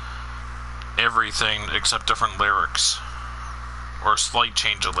everything except different lyrics, or a slight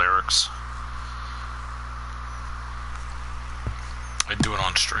change of lyrics? I'd do it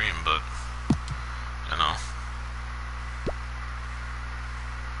on stream, but you know.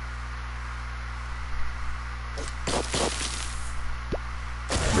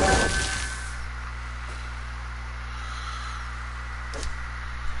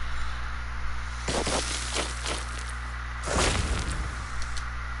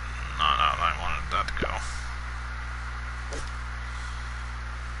 Not how I wanted that to go.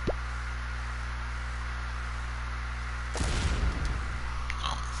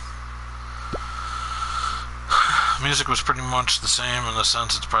 Music was pretty much the same in the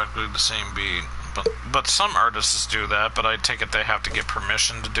sense it's practically the same beat, but some artists do that, but I take it they have to get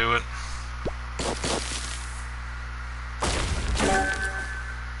permission to do it.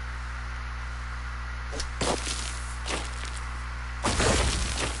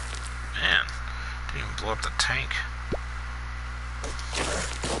 Man, didn't even blow up the tank.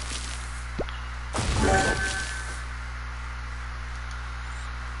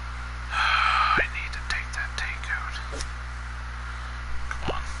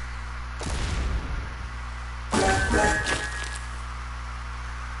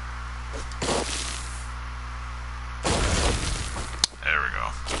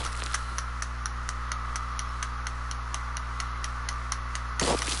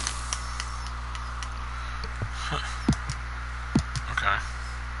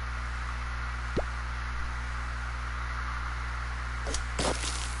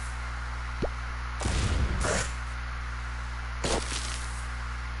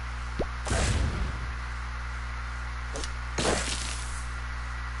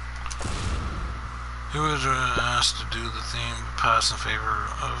 Who was asked to do the theme but passed in favor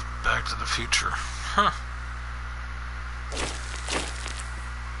of Back to the Future? Huh.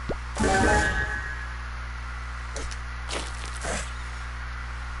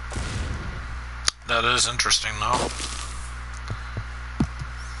 That is interesting, though.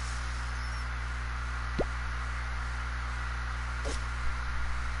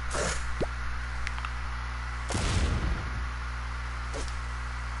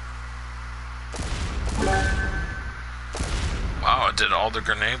 Wow, it did all the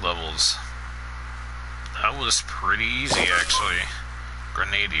grenade levels. That was pretty easy, actually.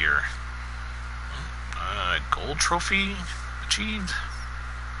 Grenadier. Gold trophy achieved?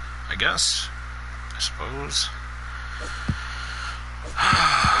 I guess. I suppose.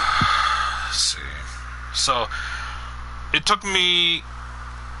 Let's see. So, it took me...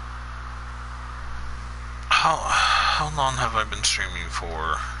 How long have I been streaming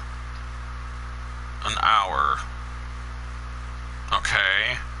for? An hour.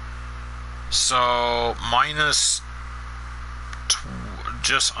 Okay. So, minus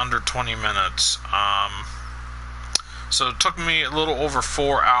just under 20 minutes. So it took me a little over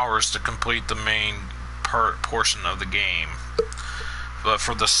 4 hours to complete the main portion of the game. But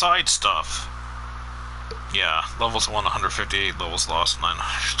for the side stuff, yeah, levels won 158, levels lost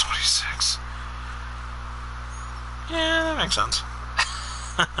 926. Yeah, that makes sense.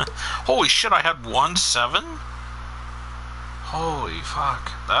 Holy shit, I had 1-7? Holy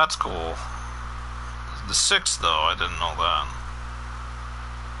fuck, that's cool. The 6, though, I didn't know that.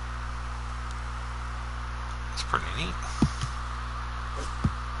 It's pretty neat.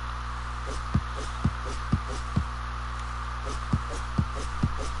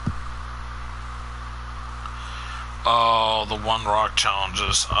 Oh, the one rock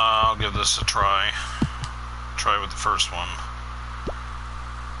challenges. I'll give this a try. Try with the first one.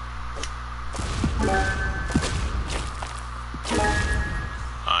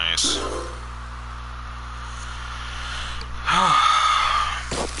 Nice.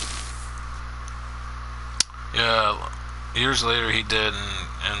 Yeah, years later he did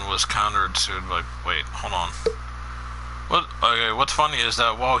and was countered sued by... Wait, hold on. Okay, what's funny is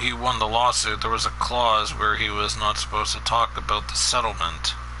that while he won the lawsuit, there was a clause where he was not supposed to talk about the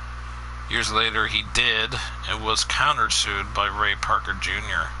settlement. Years later, he did, and was countersued by Ray Parker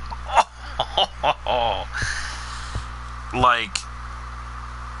Jr. Like,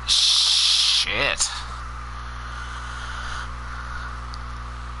 shit.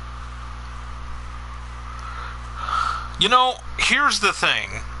 You know, here's the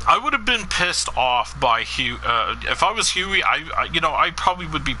thing. I would have been pissed off by Hugh. If I was Huey, I probably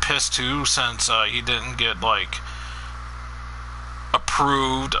would be pissed too, since he didn't get, like,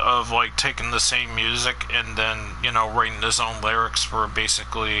 approved of, like, taking the same music and then, you know, writing his own lyrics for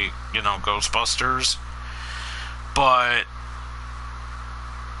basically, you know, Ghostbusters. But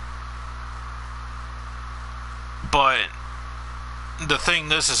the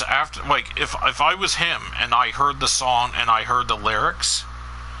thing is after, like, if I was him and I heard the song and I heard the lyrics,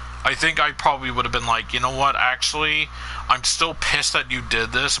 I think I probably would have been like, you know what, actually, I'm still pissed that you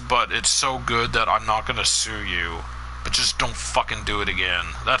did this, but it's so good that I'm not gonna sue you. But just don't fucking do it again.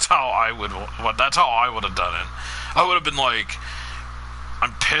 That's how I would have done it. I would have been like,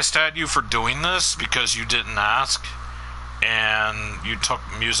 I'm pissed at you for doing this because you didn't ask, and you took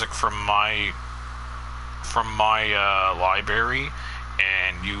music from my library,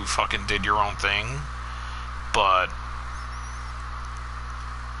 and you fucking did your own thing. But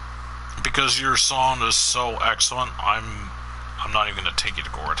because your song is so excellent, I'm not even gonna take you to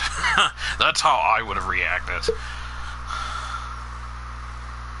court. That's how I would have reacted.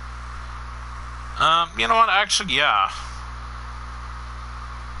 You know what, actually, yeah.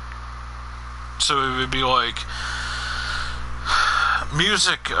 So it would be like,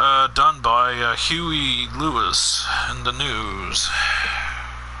 music done by Huey Lewis in the news.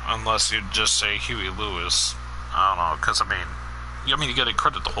 Unless you just say Huey Lewis. I don't know, because, I mean, you gotta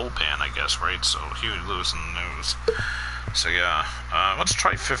credit the whole band, I guess, right? So, Huey Lewis in the news. So, yeah. Let's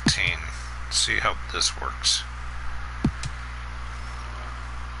try 15. See how this works.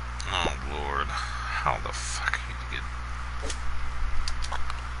 Oh, Lord. How the fuck did you get...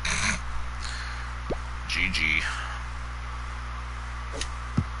 GG.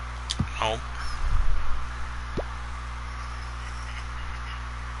 Nope.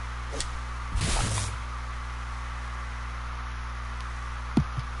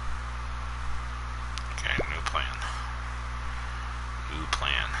 Okay, new plan. New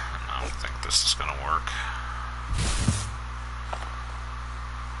plan. I don't think this is gonna work.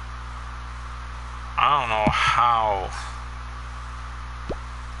 I don't know how.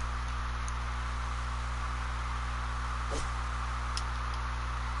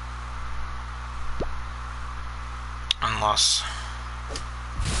 Unless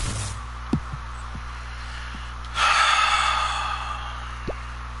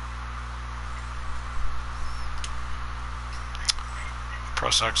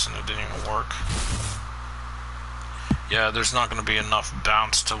press X and it didn't even work. Yeah, there's not going to be enough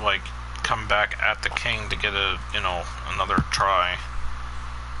bounce to, like, come back at the king to get a, you know, another try.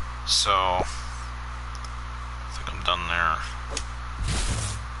 So I think I'm done there.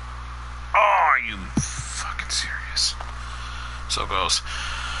 Oh, are you fucking serious? So it goes.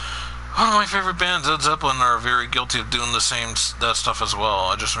 One of my favorite bands, Led Zeppelin, are very guilty of doing that stuff as well.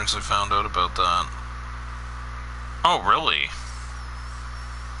 I just recently found out about that. Oh, really?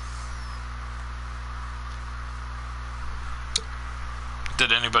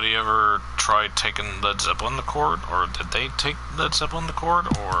 Did anybody ever try taking Led Zeppelin to court? Or did they take Led Zeppelin to court?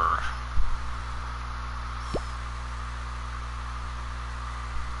 Or...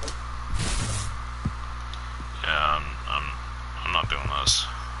 yeah, I'm not doing this.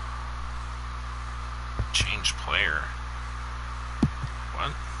 Change player.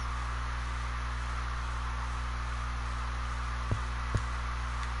 What?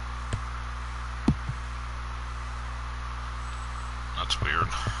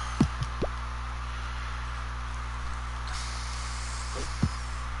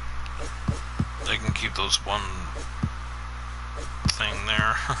 They can keep those one thing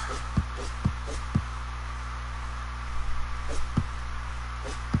there.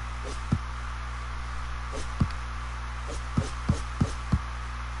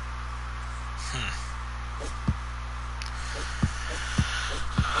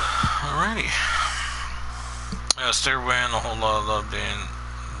 Alrighty. Yeah, Stairway and a whole lot of love being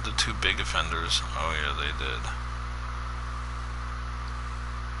the two big offenders. Oh yeah, they did.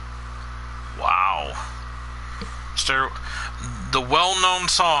 Wow. The well-known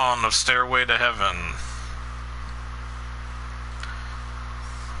song of Stairway to Heaven.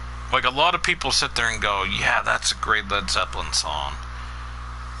 Like, a lot of people sit there and go, yeah, that's a great Led Zeppelin song.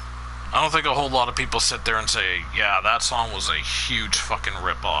 I don't think a whole lot of people sit there and say, yeah, that song was a huge fucking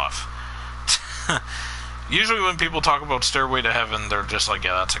rip-off. Usually when people talk about Stairway to Heaven, they're just like,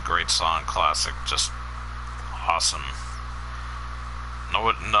 yeah, that's a great song, classic, just awesome.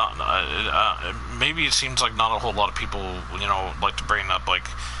 No, maybe it seems like not a whole lot of people, you know, like to bring up, like,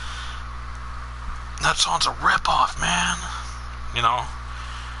 that song's a rip-off, man. You know?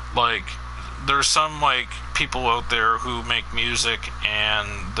 Like, there's some, like, people out there who make music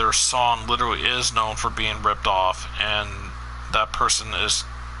and their song literally is known for being ripped off, and that person is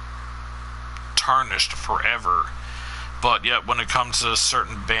tarnished forever. But yet when it comes to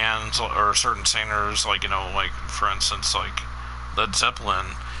certain bands or certain singers, like, you know, like, for instance, like Led Zeppelin,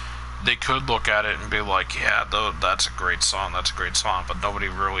 they could look at it and be like, yeah, that's a great song, but nobody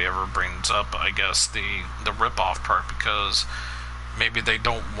really ever brings up, I guess, the rip-off part, because maybe they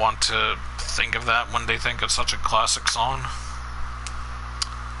don't want to think of that when they think it's such a classic song.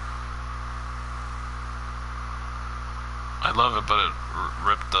 I love it, but it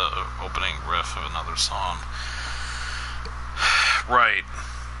ripped the opening riff of another song. Right.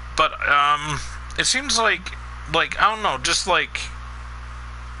 But, it seems like, I don't know, just like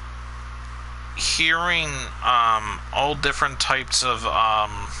hearing, all different types of,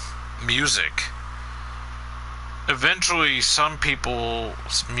 music. Eventually, some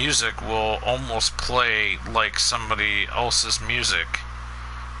people's music will almost play like somebody else's music,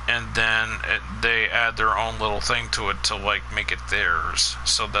 and then they add their own little thing to it to, like, make it theirs,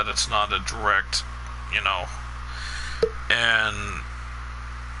 so that it's not a direct, you know. And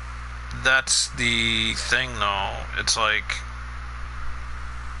that's the thing, though. It's like,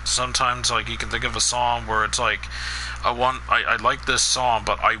 sometimes, like, you can think of a song where it's like, I like this song,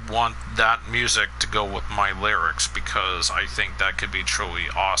 but I want that music to go with my lyrics because I think that could be truly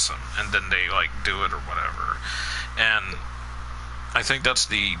awesome. And then they, like, do it or whatever. And I think that's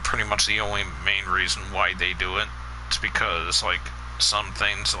pretty much the only main reason why they do it. It's because, like, some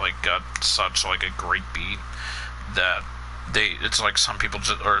things, like, got such, like, a great beat that it's like some people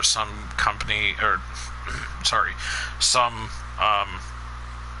just, or some company, or, sorry, some,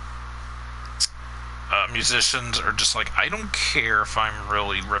 musicians are just like, I don't care if I'm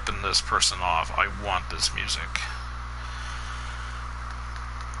really ripping this person off, I want this music.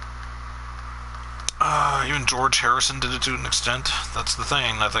 Even George Harrison did it to an extent. That's the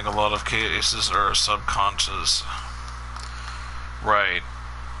thing. I think a lot of cases are subconscious. Right.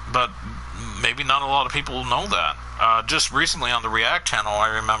 But maybe not a lot of people know that. Just recently on the React channel, I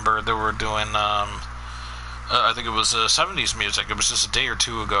remember they were doing, I think it was 70s music. It was just a day or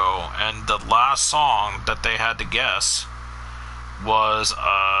two ago, and the last song that they had to guess was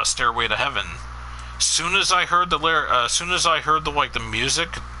 "Stairway to Heaven." Soon as I heard the like the music,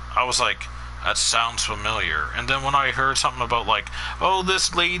 I was like, that sounds familiar. And then when I heard something about, like, oh,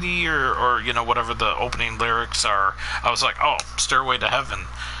 this lady, or you know, whatever the opening lyrics are, I was like, oh, Stairway to Heaven.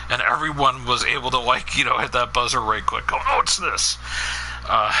 And everyone was able to, like, you know, hit that buzzer right quick. Oh, it's this.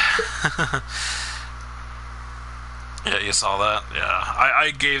 Yeah, you saw that? Yeah.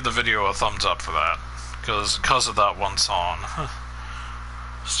 I gave the video a thumbs up for that. Because of that one song.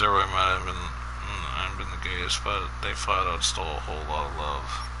 Stairway might have been the gayest, but they flat out stole a whole lot of love.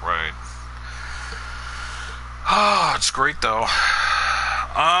 Right. Oh, it's great, though.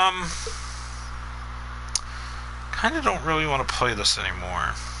 Kinda don't really want to play this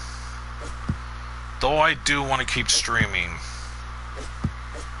anymore. Though I do want to keep streaming.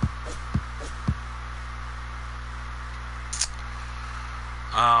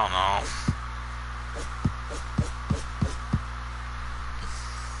 I don't know.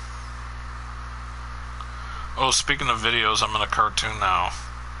 Oh, speaking of videos, I'm in a cartoon now.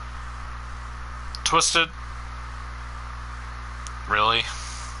 Twisted? Really?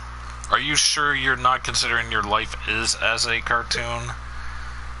 Are you sure you're not considering your life is as a cartoon?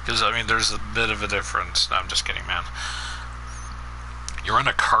 Because, I mean, there's a bit of a difference. No, I'm just kidding, man. You're in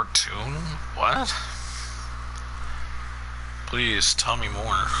a cartoon? What? Please tell me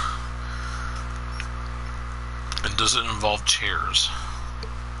more. And does it involve chairs?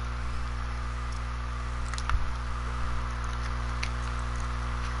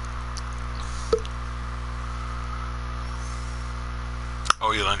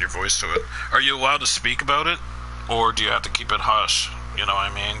 Oh, you lend your voice to it. Are you allowed to speak about it? Or do you have to keep it hush? You know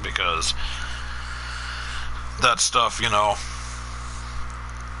what I mean? Because that stuff, you know,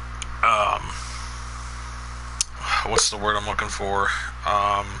 what's the word I'm looking for?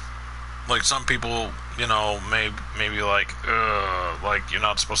 Like some people, you know, maybe like you're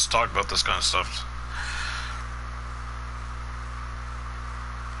not supposed to talk about this kind of stuff.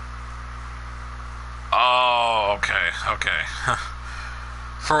 Oh, okay.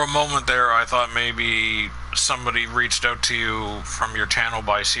 For a moment there, I thought maybe somebody reached out to you from your channel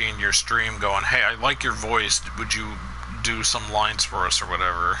by seeing your stream going, hey, I like your voice, would you do some lines for us or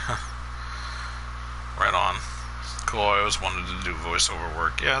whatever? Right on. Cool, I always wanted to do voiceover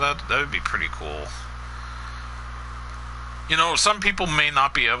work. Yeah, that would be pretty cool. You know, some people may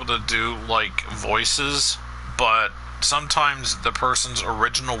not be able to do, like, voices, but sometimes the person's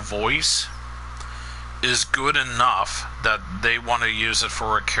original voice is good enough that they want to use it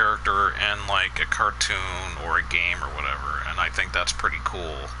for a character in like a cartoon or a game or whatever, and I think that's pretty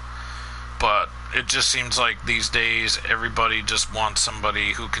cool. But it just seems like these days everybody just wants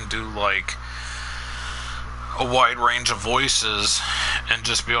somebody who can do like a wide range of voices and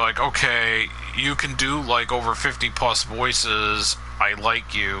just be like, okay, you can do like over 50 plus voices, I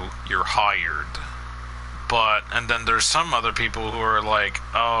like you, you're hired. But, and then there's some other people who are like,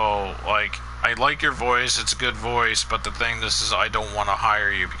 oh, like, I like your voice, it's a good voice, but the thing is I don't want to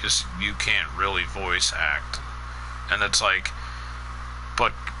hire you because you can't really voice act. And it's like,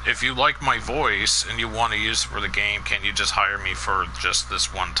 but if you like my voice and you want to use it for the game, can't you just hire me for just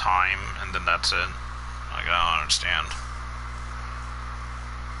this one time and then that's it? Like, I don't understand.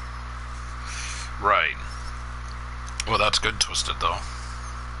 Right. Well, that's good twisted, though.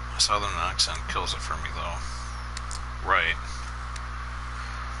 A southern accent kills it for me, though. Right.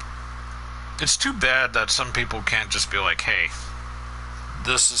 It's too bad that some people can't just be like, hey,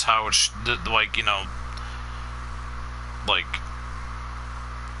 this is how it like, you know, like,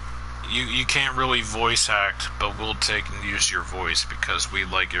 you can't really voice act, but we'll take and use your voice because we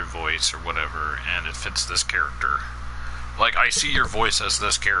like your voice or whatever, and it fits this character. Like, I see your voice as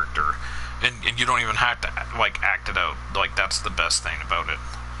this character, and you don't even have to, like, act it out. Like, that's the best thing about it.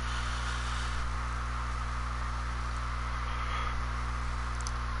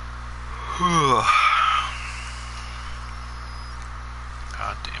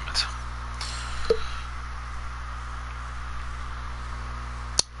 God damn it.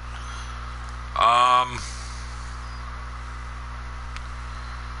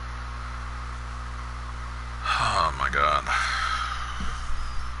 Oh my god.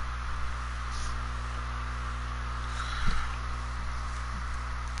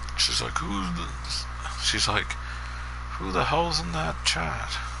 She's like, she's like, who the hell's in that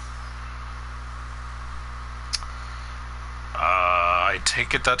chat? I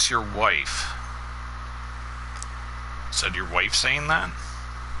take it that's your wife. Said your wife saying that?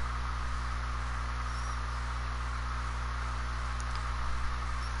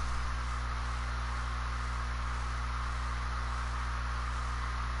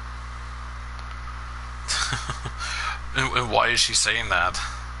 And why is she saying that?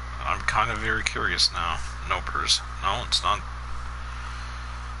 I'm kind of very curious now. Nopers. No, it's not.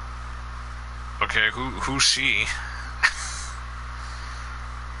 Okay, who's she?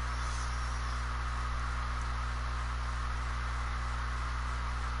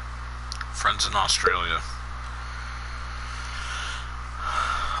 Friends in Australia.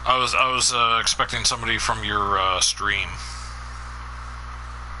 I was expecting somebody from your stream.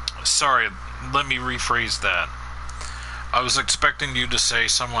 Sorry, let me rephrase that. I was expecting you to say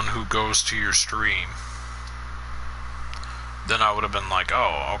someone who goes to your stream. Then I would have been like,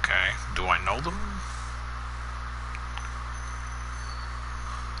 oh, okay. Do I know them?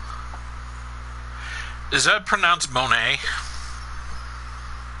 Is that pronounced Monet?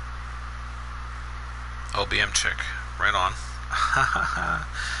 LBM chick. Right on.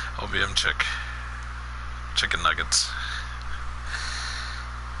 LBM chick. Chicken nuggets.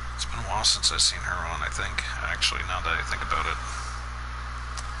 It's been a while since I've seen her on, I think. Actually, now that I think about it.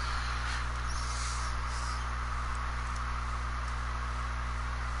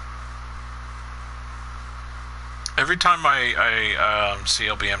 Every time I see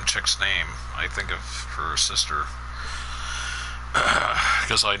LBM chick's name, I think of her sister.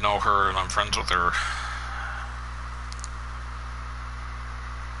 Because I know her and I'm friends with her.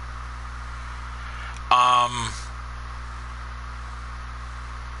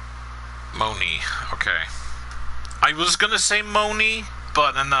 Moni. Okay. I was gonna say Moni,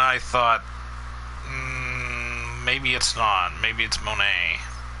 but then I thought, maybe it's not. Maybe it's Monet.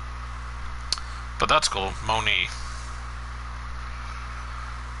 But that's cool. Moni.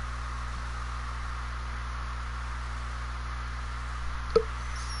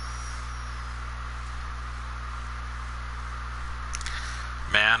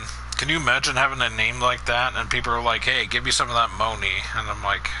 Man, can you imagine having a name like that and people are like, hey, give me some of that Moni, and I'm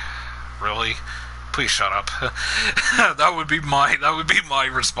like, really? Please shut up. that would be my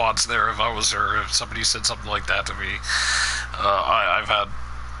response there if I was her. If somebody said something like that to me. I've had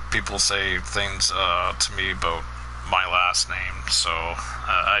people say things to me about my last name, so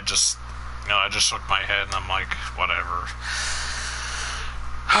I just shook my head and I'm like, whatever.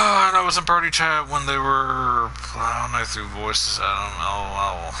 And I was in party chat when they were, when I threw voices at them.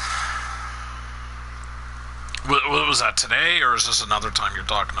 LOL. Was that today, or is this another time you're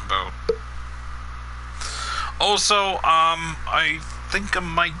talking about? Also, I think I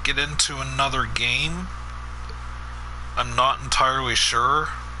might get into another game. I'm not entirely sure.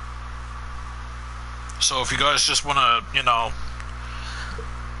 So if you guys just want to, you know,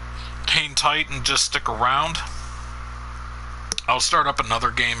 hang tight and just stick around, I'll start up another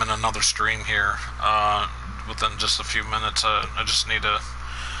game in another stream here within just a few minutes. I just need to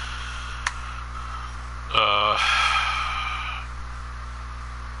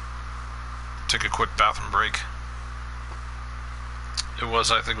take a quick bathroom break.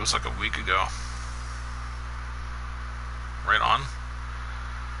 I think it was like a week ago. Right on.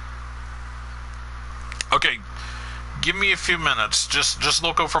 Okay, give me a few minutes. Just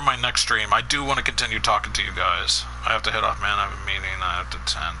look out for my next stream. I do want to continue talking to you guys. I have to head off, man. I have a meeting I have to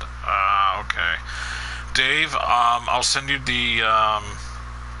attend. Okay. Dave, I'll send you the,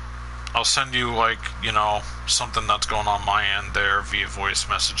 I'll send you, like, you know, something that's going on my end there via voice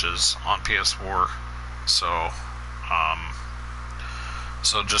messages on PS4.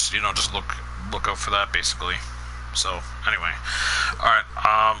 So just, you know, just look out for that, basically. So, anyway. Alright,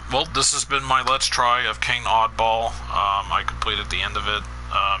 well, this has been my Let's Try of King Oddball. I completed the end of it.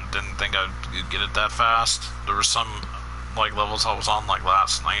 Didn't think I'd get it that fast. There were some, like, levels I was on, like,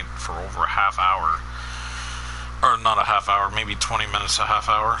 last night for over a half hour. Or not a half hour, maybe 20 minutes, a half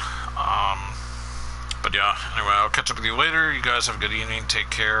hour. But yeah, anyway, I'll catch up with you later. You guys have a good evening. Take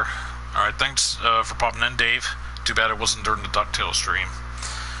care. Alright, thanks for popping in, Dave. Too bad it wasn't during the DuckTales stream,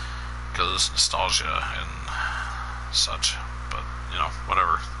 because nostalgia and such. But, you know,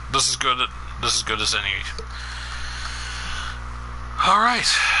 whatever. This is good as any.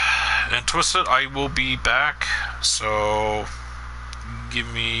 Alright. And Twisted, I will be back. So give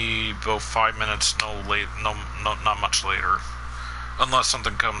me about 5 minutes, not much later. Unless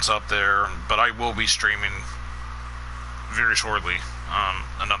something comes up there. But I will be streaming very shortly.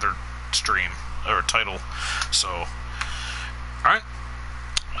 Another stream or title. So alright.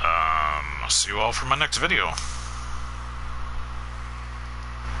 I'll see you all for my next video.